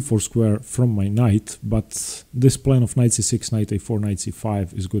c4 square from my knight, but this plan of knight c6, knight a4, knight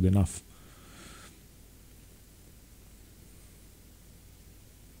c5 is good enough.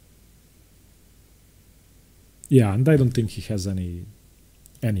 Yeah, and I don't think he has any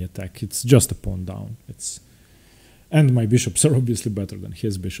attack. It's just a pawn down. And my bishops are obviously better than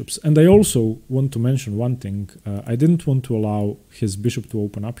his bishops. And I also want to mention one thing. I didn't want to allow his bishop to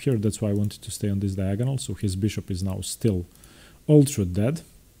open up here. That's why I wanted to stay on this diagonal. So his bishop is now still ultra dead.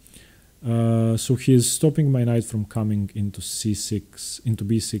 So he is stopping my knight from coming into c6, into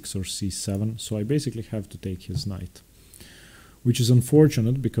b6 or c7. So I basically have to take his knight, which is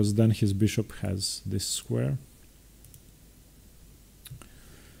unfortunate because then his bishop has this square.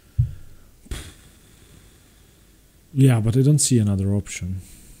 Yeah, but I don't see another option.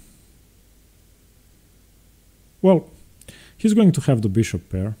 Well, he's going to have the bishop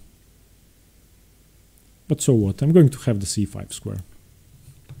pair. But so what? I'm going to have the c5 square.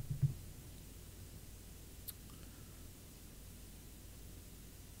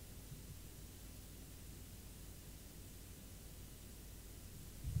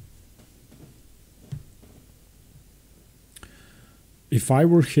 If I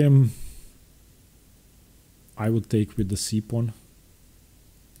were him, I would take with the c-pawn,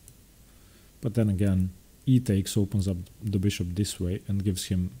 but then again, e takes opens up the bishop this way and gives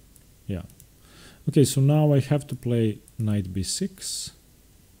him, yeah. Okay, so now I have to play knight b6.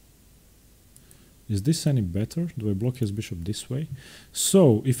 Is this any better? Do I block his bishop this way?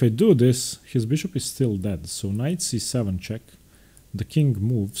 So if I do this, his bishop is still dead. So knight c7 check, the king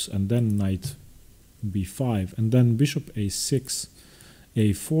moves, and then knight b5, and then bishop a6,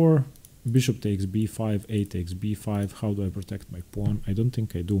 a4, bishop takes b5, a takes b5. How do I protect my pawn? I don't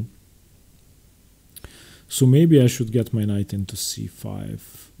think I do. So maybe I should get my knight into c5.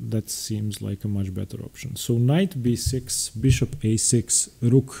 That seems like a much better option. So knight b6, bishop a6,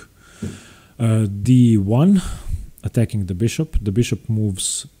 rook d1, attacking the bishop. The bishop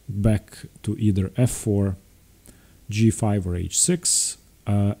moves back to either f4, g5 or h6.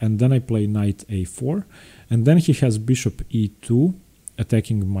 And then I play knight a4. And then he has bishop e2,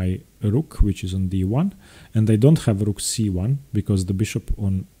 attacking my rook, which is on d1, and I don't have rook c1 because the bishop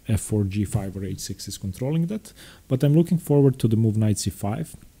on f4, g5 or h6 is controlling that, but I'm looking forward to the move knight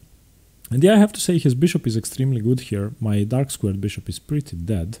c5. And yeah, I have to say his bishop is extremely good here. My dark squared bishop is pretty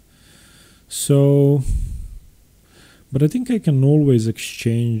dead. So, but I think I can always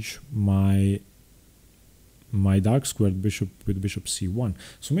exchange my dark squared bishop with bishop c1.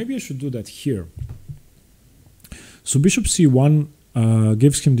 So maybe I should do that here. So bishop c1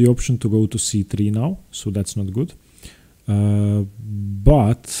 gives him the option to go to c3 now, so that's not good.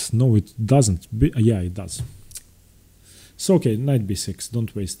 But no, it doesn't. Yeah, it does. So okay, knight b6.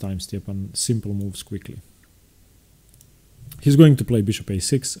 Don't waste time, Stepan. Simple moves quickly. He's going to play bishop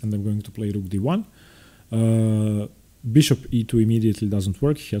a6, and I'm going to play rook d1. Bishop e2 immediately doesn't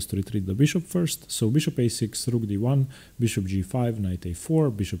work. He has to retreat the bishop first. So bishop a6, rook d1, bishop g5, knight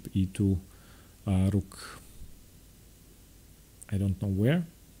a4, bishop e2, rook, I don't know where,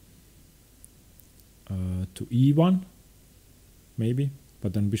 to e1 maybe,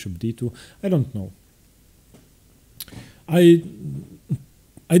 but then bishop d2, I don't know. I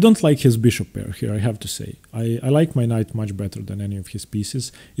I don't like his bishop pair here, I have to say. I like my knight much better than any of his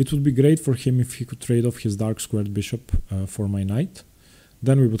pieces. It would be great for him if he could trade off his dark squared bishop for my knight.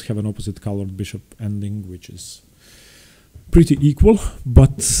 Then we would have an opposite colored bishop ending, which is pretty equal,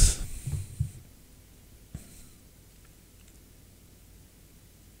 but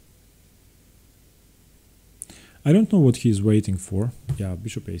I don't know what he is waiting for. Yeah,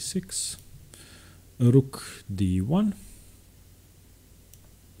 bishop a6, rook d1,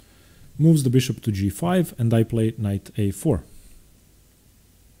 moves the bishop to g5, and I play knight a4.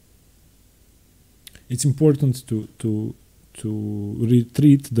 It's important to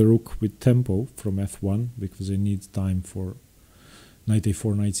retreat the rook with tempo from f1 because I need time for knight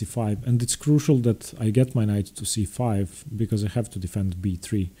a4, knight c5, and it's crucial that I get my knight to c5 because I have to defend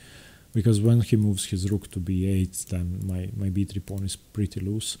b3. Because when he moves his rook to b8, then my b3 pawn is pretty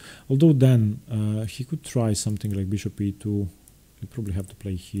loose. Although then he could try something like bishop e2. I probably have to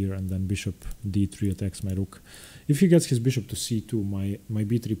play here, and then bishop d3 attacks my rook. If he gets his bishop to c2, my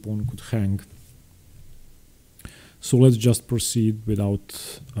b3 pawn could hang. So let's just proceed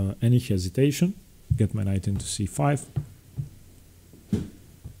without any hesitation. Get my knight into c5.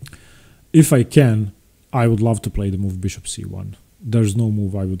 If I can, I would love to play the move bishop c1. There's no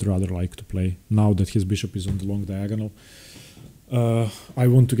move I would rather like to play now that his bishop is on the long diagonal. I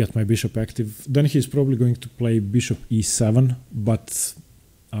want to get my bishop active. Then he's probably going to play bishop e7, but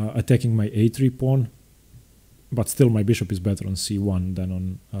attacking my a3 pawn. But still, my bishop is better on c1 than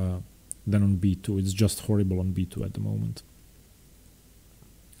on b2. It's just horrible on b2 at the moment.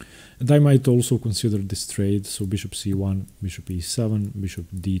 And I might also consider this trade. So bishop c1, bishop e7, bishop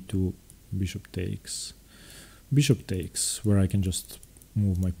d2, bishop takes. Bishop takes, where I can just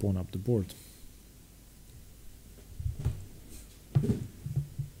move my pawn up the board.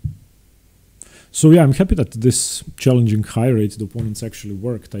 So yeah, I'm happy that this challenging high-rated opponents actually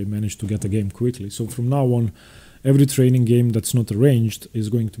worked. I managed to get a game quickly. So from now on, every training game that's not arranged is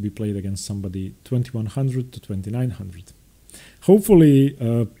going to be played against somebody 2100 to 2900. Hopefully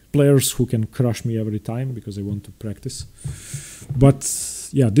players who can crush me every time, because I want to practice. But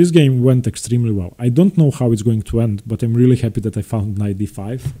yeah, this game went extremely well. I don't know how it's going to end, but I'm really happy that I found knight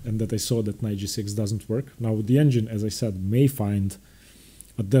d5 and that I saw that knight g6 doesn't work. Now the engine, as I said, may find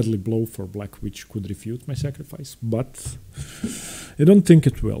a deadly blow for black, which could refute my sacrifice, but I don't think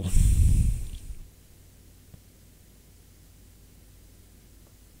it will.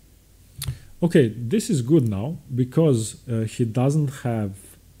 Okay, this is good now because he doesn't have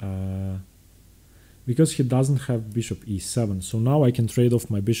bishop e7. So now I can trade off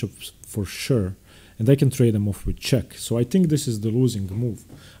my bishops for sure, and I can trade them off with check. So I think this is the losing move.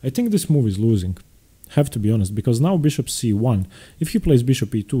 I think this move is losing, have to be honest, because now bishop c1, if he plays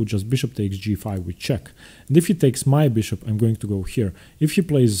bishop e2, just bishop takes g5 with check. And if he takes my bishop, I'm going to go here. If he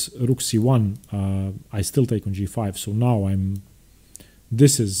plays rook c1, I still take on g5. So now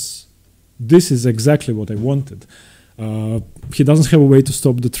this is exactly what I wanted. He doesn't have a way to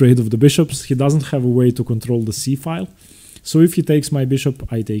stop the trade of the bishops. He doesn't have a way to control the c-file. So if he takes my bishop,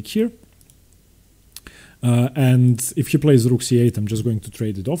 I take here. And if he plays rook c8, I'm just going to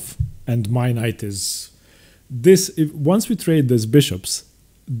trade it off. And my knight is this. Once we trade these bishops,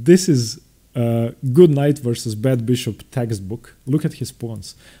 this is good knight versus bad bishop textbook. Look at his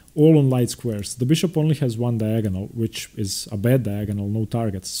pawns, all on light squares. The bishop only has one diagonal, which is a bad diagonal, no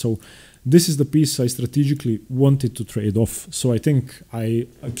targets. So this is the piece I strategically wanted to trade off. So I think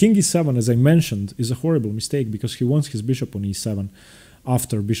king e7, as I mentioned, is a horrible mistake because he wants his bishop on e7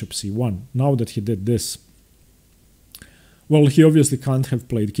 after bishop c1. Now that he did this, well, he obviously can't have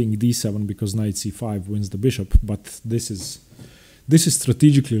played king d7 because knight c5 wins the bishop, but this is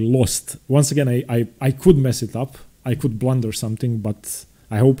strategically lost. Once again, I could mess it up. I could blunder something, but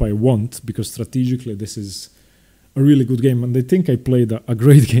I hope I won't, because strategically this is a really good game, and I think I played a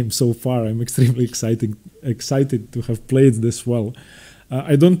great game so far. I'm extremely excited to have played this well.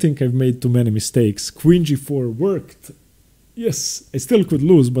 I don't think I've made too many mistakes. Queen g4 worked. Yes, I still could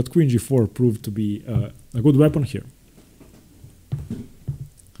lose, but queen g4 proved to be a good weapon here.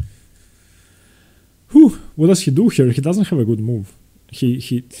 Whew, what does he do here? He doesn't have a good move.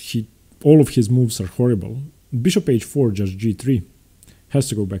 All of his moves are horrible. Bishop h4, just g3. Has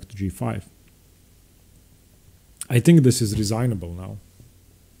to go back to g5. I think this is resignable now.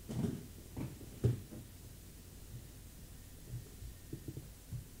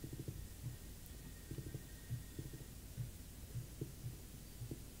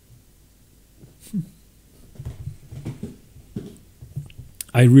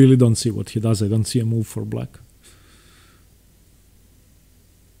 I really don't see what he does. I don't see a move for black.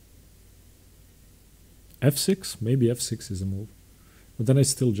 f6? Maybe f6 is a move. but then I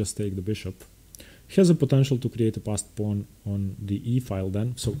still just take the bishop. He has a potential to create a passed pawn on the e file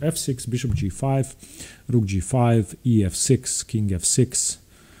then. So f6, bishop g5, rook g5, ef6, king f6.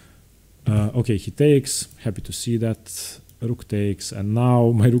 Okay, he takes, happy to see that. Rook takes, and now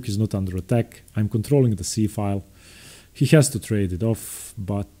my rook is not under attack. I'm controlling the c file. He has to trade it off,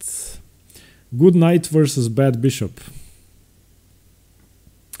 but good knight versus bad bishop.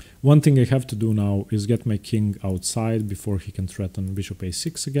 One thing I have to do now is get my king outside before he can threaten bishop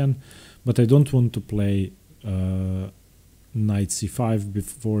a6 again, but I don't want to play knight c5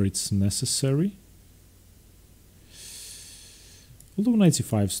 before it's necessary. Although knight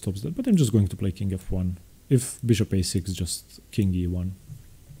c5 stops that, but I'm just going to play king f1. If bishop a6, just king e1.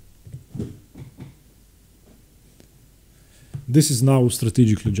 This is now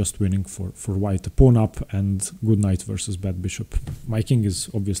strategically just winning for white. A pawn up and good knight versus bad bishop. My king is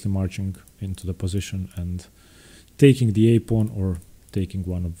obviously marching into the position and taking the a pawn or taking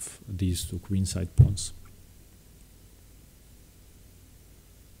one of these two queenside pawns.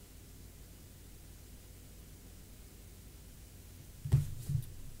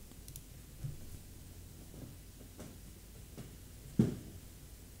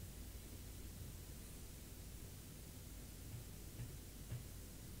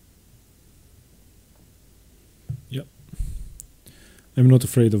 Yep. I'm not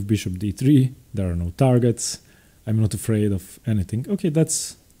afraid of bishop d3. There are no targets. I'm not afraid of anything. Okay,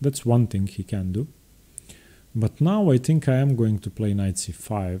 that's one thing he can do. But now I think I am going to play knight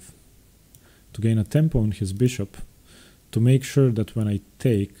c5 to gain a tempo on his bishop to make sure that when I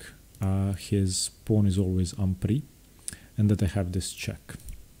take, his pawn is always ampri and that I have this check.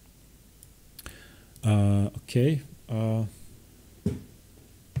 Okay.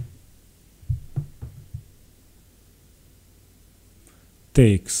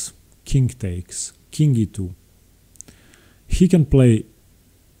 Takes, king takes, king e2. He can play,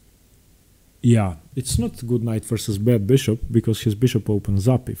 yeah, it's not good knight versus bad bishop because his bishop opens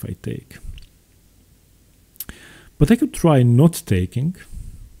up if I take. But I could try not taking,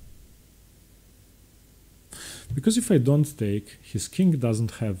 because if I don't take, his king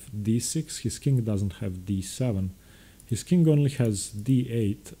doesn't have d6, his king doesn't have d7, his king only has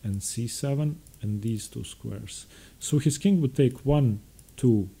d8 and c7 and these two squares. So his king would take 1,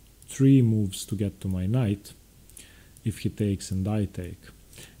 2, 3 moves to get to my knight if he takes and I take.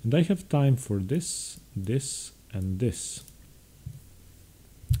 And I have time for this, this, and this.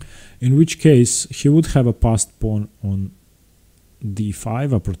 In which case he would have a passed pawn on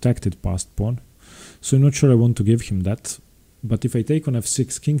d5, a protected passed pawn. So I'm not sure I want to give him that. But if I take on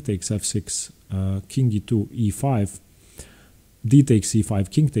f6, king takes f6, king e2, e5, d takes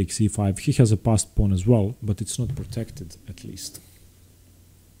e5, king takes e5, he has a passed pawn as well, but it's not protected at least.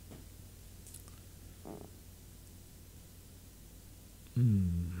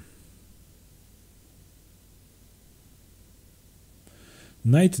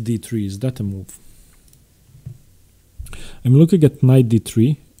 Knight d3, is that a move? I'm looking at knight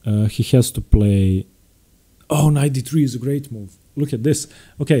d3. He has to play... Oh, knight d3 is a great move. Look at this.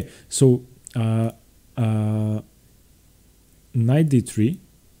 Okay, so knight d3,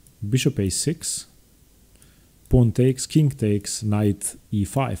 bishop a6, pawn takes, king takes, knight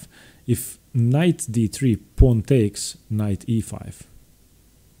e5. If knight d3, pawn takes, knight e5.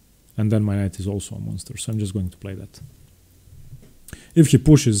 And then my knight is also a monster, so I'm just going to play that. If he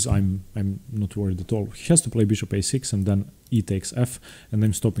pushes, I'm not worried at all. He has to play bishop a6 and then e takes f, and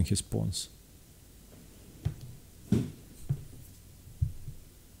I'm stopping his pawns.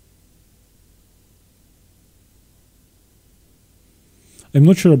 I'm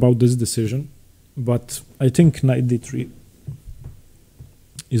not sure about this decision, but I think knight d3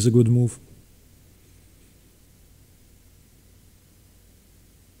 is a good move.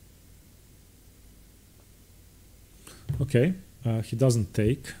 Okay, he doesn't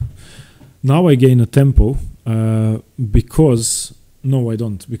take. Now I gain a tempo because... No, I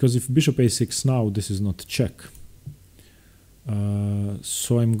don't. Because if bishop a6 now, this is not a check.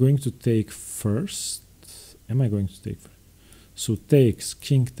 So I'm going to take first. Am I going to take first? So takes,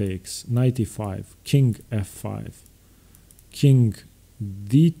 king takes, knight e5, king f5, king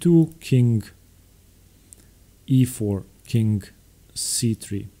d2, king e4, king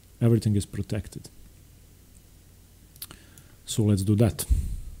c3. Everything is protected. So let's do that.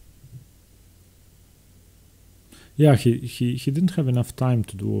 Yeah, he didn't have enough time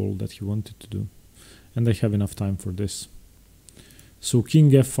to do all that he wanted to do. And I have enough time for this. So king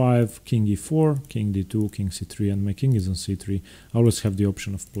f5, king e4, king d2, king c3, and my king is on c3. I always have the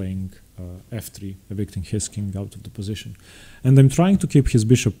option of playing f3, evicting his king out of the position. And I'm trying to keep his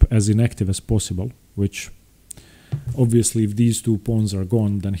bishop as inactive as possible, which Obviously, if these two pawns are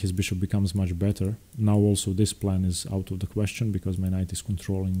gone, then his bishop becomes much better. Now also this plan is out of the question because my knight is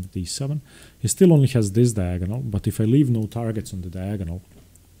controlling d7. He still only has this diagonal, but if I leave no targets on the diagonal,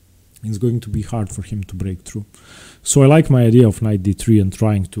 it's going to be hard for him to break through. So I like my idea of knight d3 and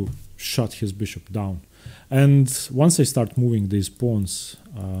trying to shut his bishop down. And once I start moving these pawns,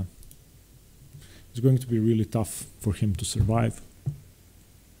 it's going to be really tough for him to survive.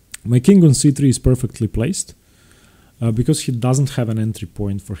 My king on c3 is perfectly placed because he doesn't have an entry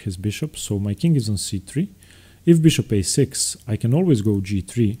point for his bishop. So my king is on c3. If bishop a6, I can always go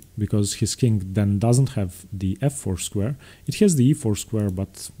g3 because his king then doesn't have the f4 square. It has the e4 square,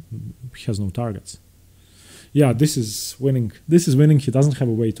 but he has no targets. Yeah, this is winning. This is winning. He doesn't have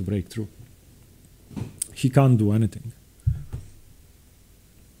a way to break through. He can't do anything.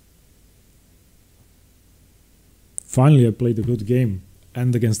 Finally, I played a good game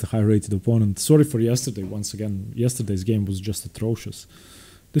and against a high-rated opponent. Sorry for yesterday, once again. Yesterday's game was just atrocious.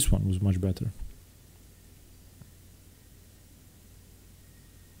 This one was much better.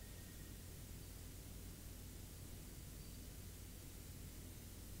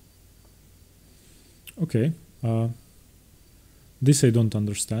 Okay, this I don't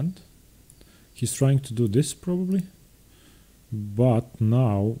understand. He's trying to do this probably, but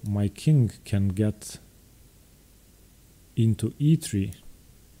now my king can get into e3.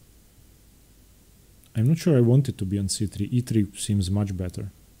 I'm not sure I want it to be on c3. e3 seems much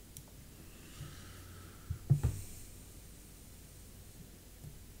better.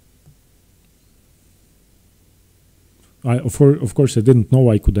 Of course, I didn't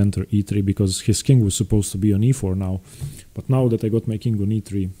know I could enter e3 because his king was supposed to be on e4 now. But now that I got my king on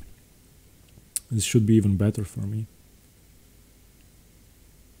e3, this should be even better for me.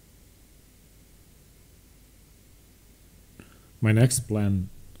 My next plan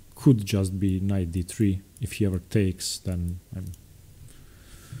could just be knight d3. If he ever takes, then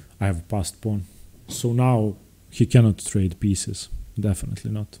I have a passed pawn. So now he cannot trade pieces. Definitely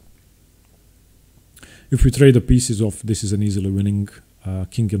not. If we trade the pieces off, this is an easily winning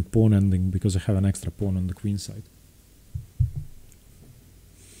king and pawn ending because I have an extra pawn on the queen side.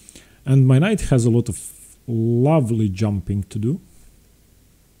 And my knight has a lot of lovely jumping to do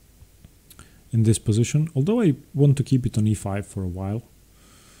in this position, although I want to keep it on e5 for a while.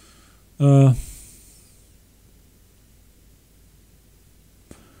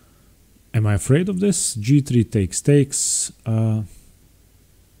 Am I afraid of this? g3 takes,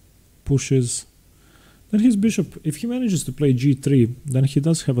 pushes. Then his bishop, if he manages to play g3, then he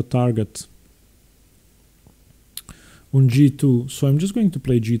does have a target on g2. So I'm just going to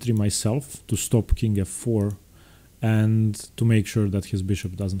play g3 myself to stop king f4 and to make sure that his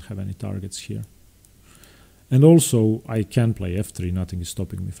bishop doesn't have any targets here. And also I can play f3, nothing is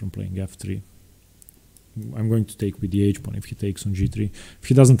stopping me from playing f3. I'm going to take with the h-pawn if he takes on g3. If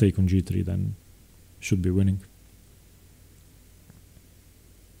he doesn't take on g3, then should be winning.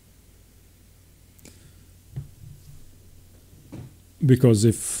 Because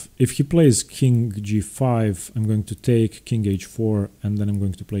if he plays king g5, I'm going to take king h4 and then I'm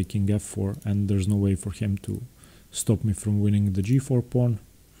going to play king f4 and there's no way for him to stop me from winning the g4 pawn.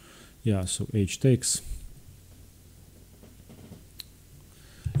 Yeah, so h takes.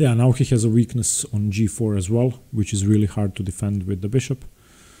 Yeah, now he has a weakness on g4 as well, which is really hard to defend with the bishop.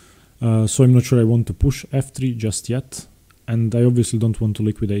 So I'm not sure I want to push f3 just yet. And I obviously don't want to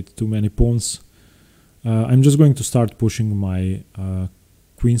liquidate too many pawns. I'm just going to start pushing my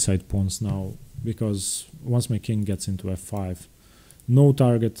queenside pawns now, because once my king gets into f5, no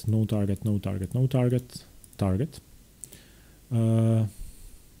target, no target, no target, no target, target.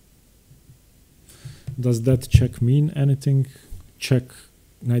 Does that check mean anything? Check,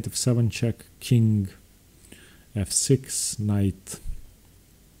 knight f7, check, king f6, knight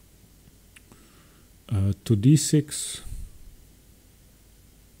to d6.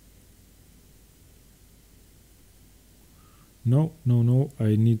 No, no, no,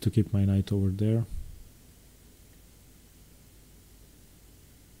 I need to keep my knight over there.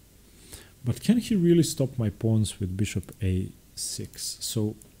 But can he really stop my pawns with bishop a6?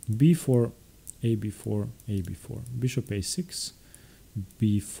 So b4, ab4, ab4, bishop a6,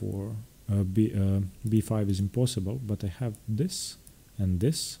 b4, b5 is impossible, but I have this, and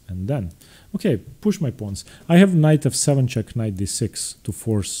then. Okay, push my pawns. I have knight f7 check, knight d6 to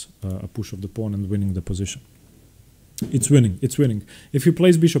force a push of the pawn and winning the position. It's winning, it's winning. If he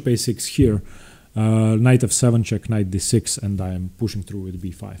plays bishop a6 here, knight f7 check, knight d6, and I am pushing through with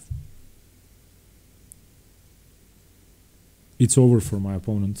b5. It's over for my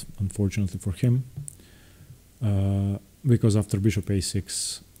opponent, unfortunately for him, because after bishop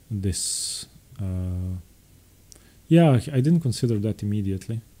a6, this Yeah, I didn't consider that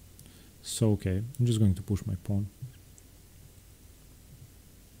immediately. So, okay, I'm just going to push my pawn.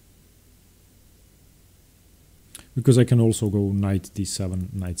 Because I can also go knight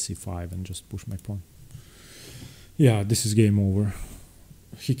d7, knight c5 and just push my pawn. Yeah, this is game over.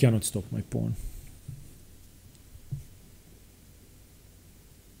 He cannot stop my pawn.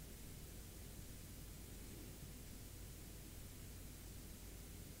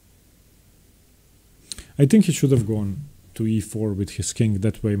 I think he should have gone to e4 with his king.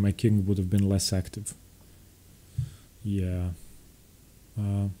 That way my king would have been less active. Yeah.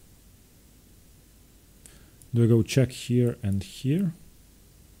 Do I go check here and here?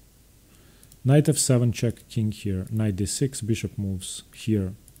 Knight f7, check, king here. Knight d6, bishop moves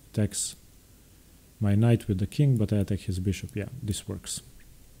here. Attacks my knight with the king, but I attack his bishop. Yeah, this works.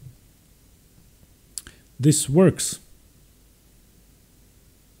 This works.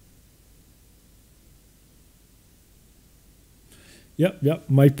 Yeah,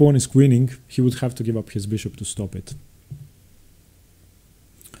 my pawn is queening. He would have to give up his bishop to stop it.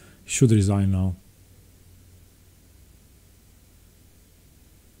 He should resign now.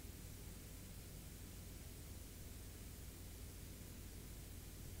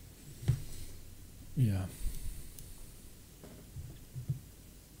 Yeah.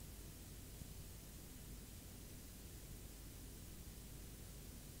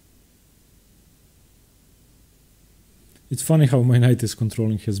 It's funny how my knight is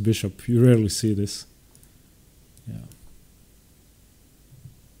controlling his bishop. You rarely see this. Yeah.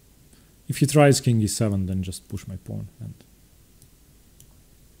 If he tries king e7, then just push my pawn.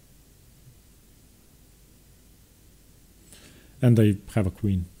 And I have a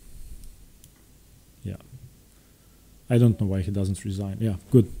queen. Yeah. I don't know why he doesn't resign. Yeah,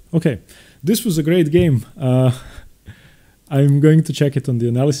 good. Okay. This was a great game. I'm going to check it on the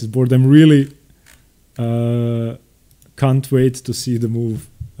analysis board. I'm really... can't wait to see the move.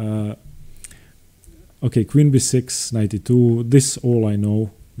 Okay, queen b6, knight e2. This all I know.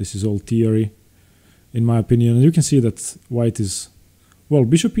 This is all theory, in my opinion. And you can see that white is... Well,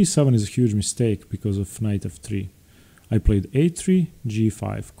 bishop e7 is a huge mistake because of knight f3. I played a3,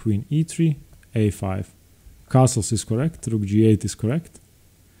 g5, queen e3, a5. Castles is correct. Rook g8 is correct.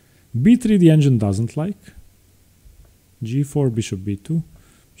 b3 the engine doesn't like. g4, bishop b2,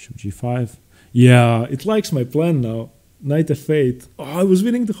 bishop g5. Yeah, it likes my plan now. Knight f8. Oh, I was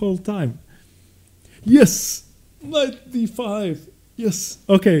winning the whole time. Yes! Knight d5. Yes.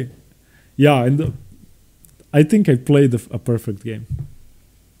 Okay. Yeah, and I think I played a perfect game.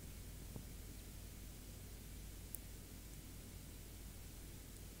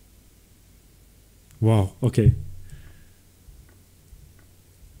 Wow, okay.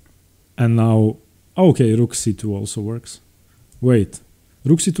 And now... Okay, rook c2 also works. Wait.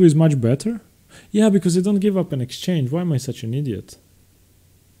 Rook c2 is much better? Yeah, because they don't give up an exchange. Why am I such an idiot?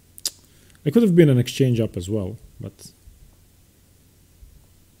 I could have been an exchange up as well, but...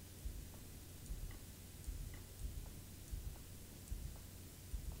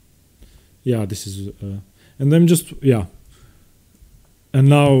 Yeah, this is... and I'm just... Yeah. And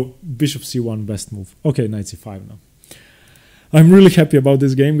now bishop c1, best move. Okay, knight c5 now. I'm really happy about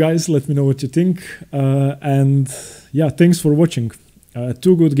this game, guys. Let me know what you think. And yeah, thanks for watching.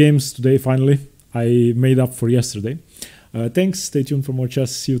 2 good games today, finally. I made up for yesterday. Thanks. Stay tuned for more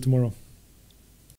chess. See you tomorrow.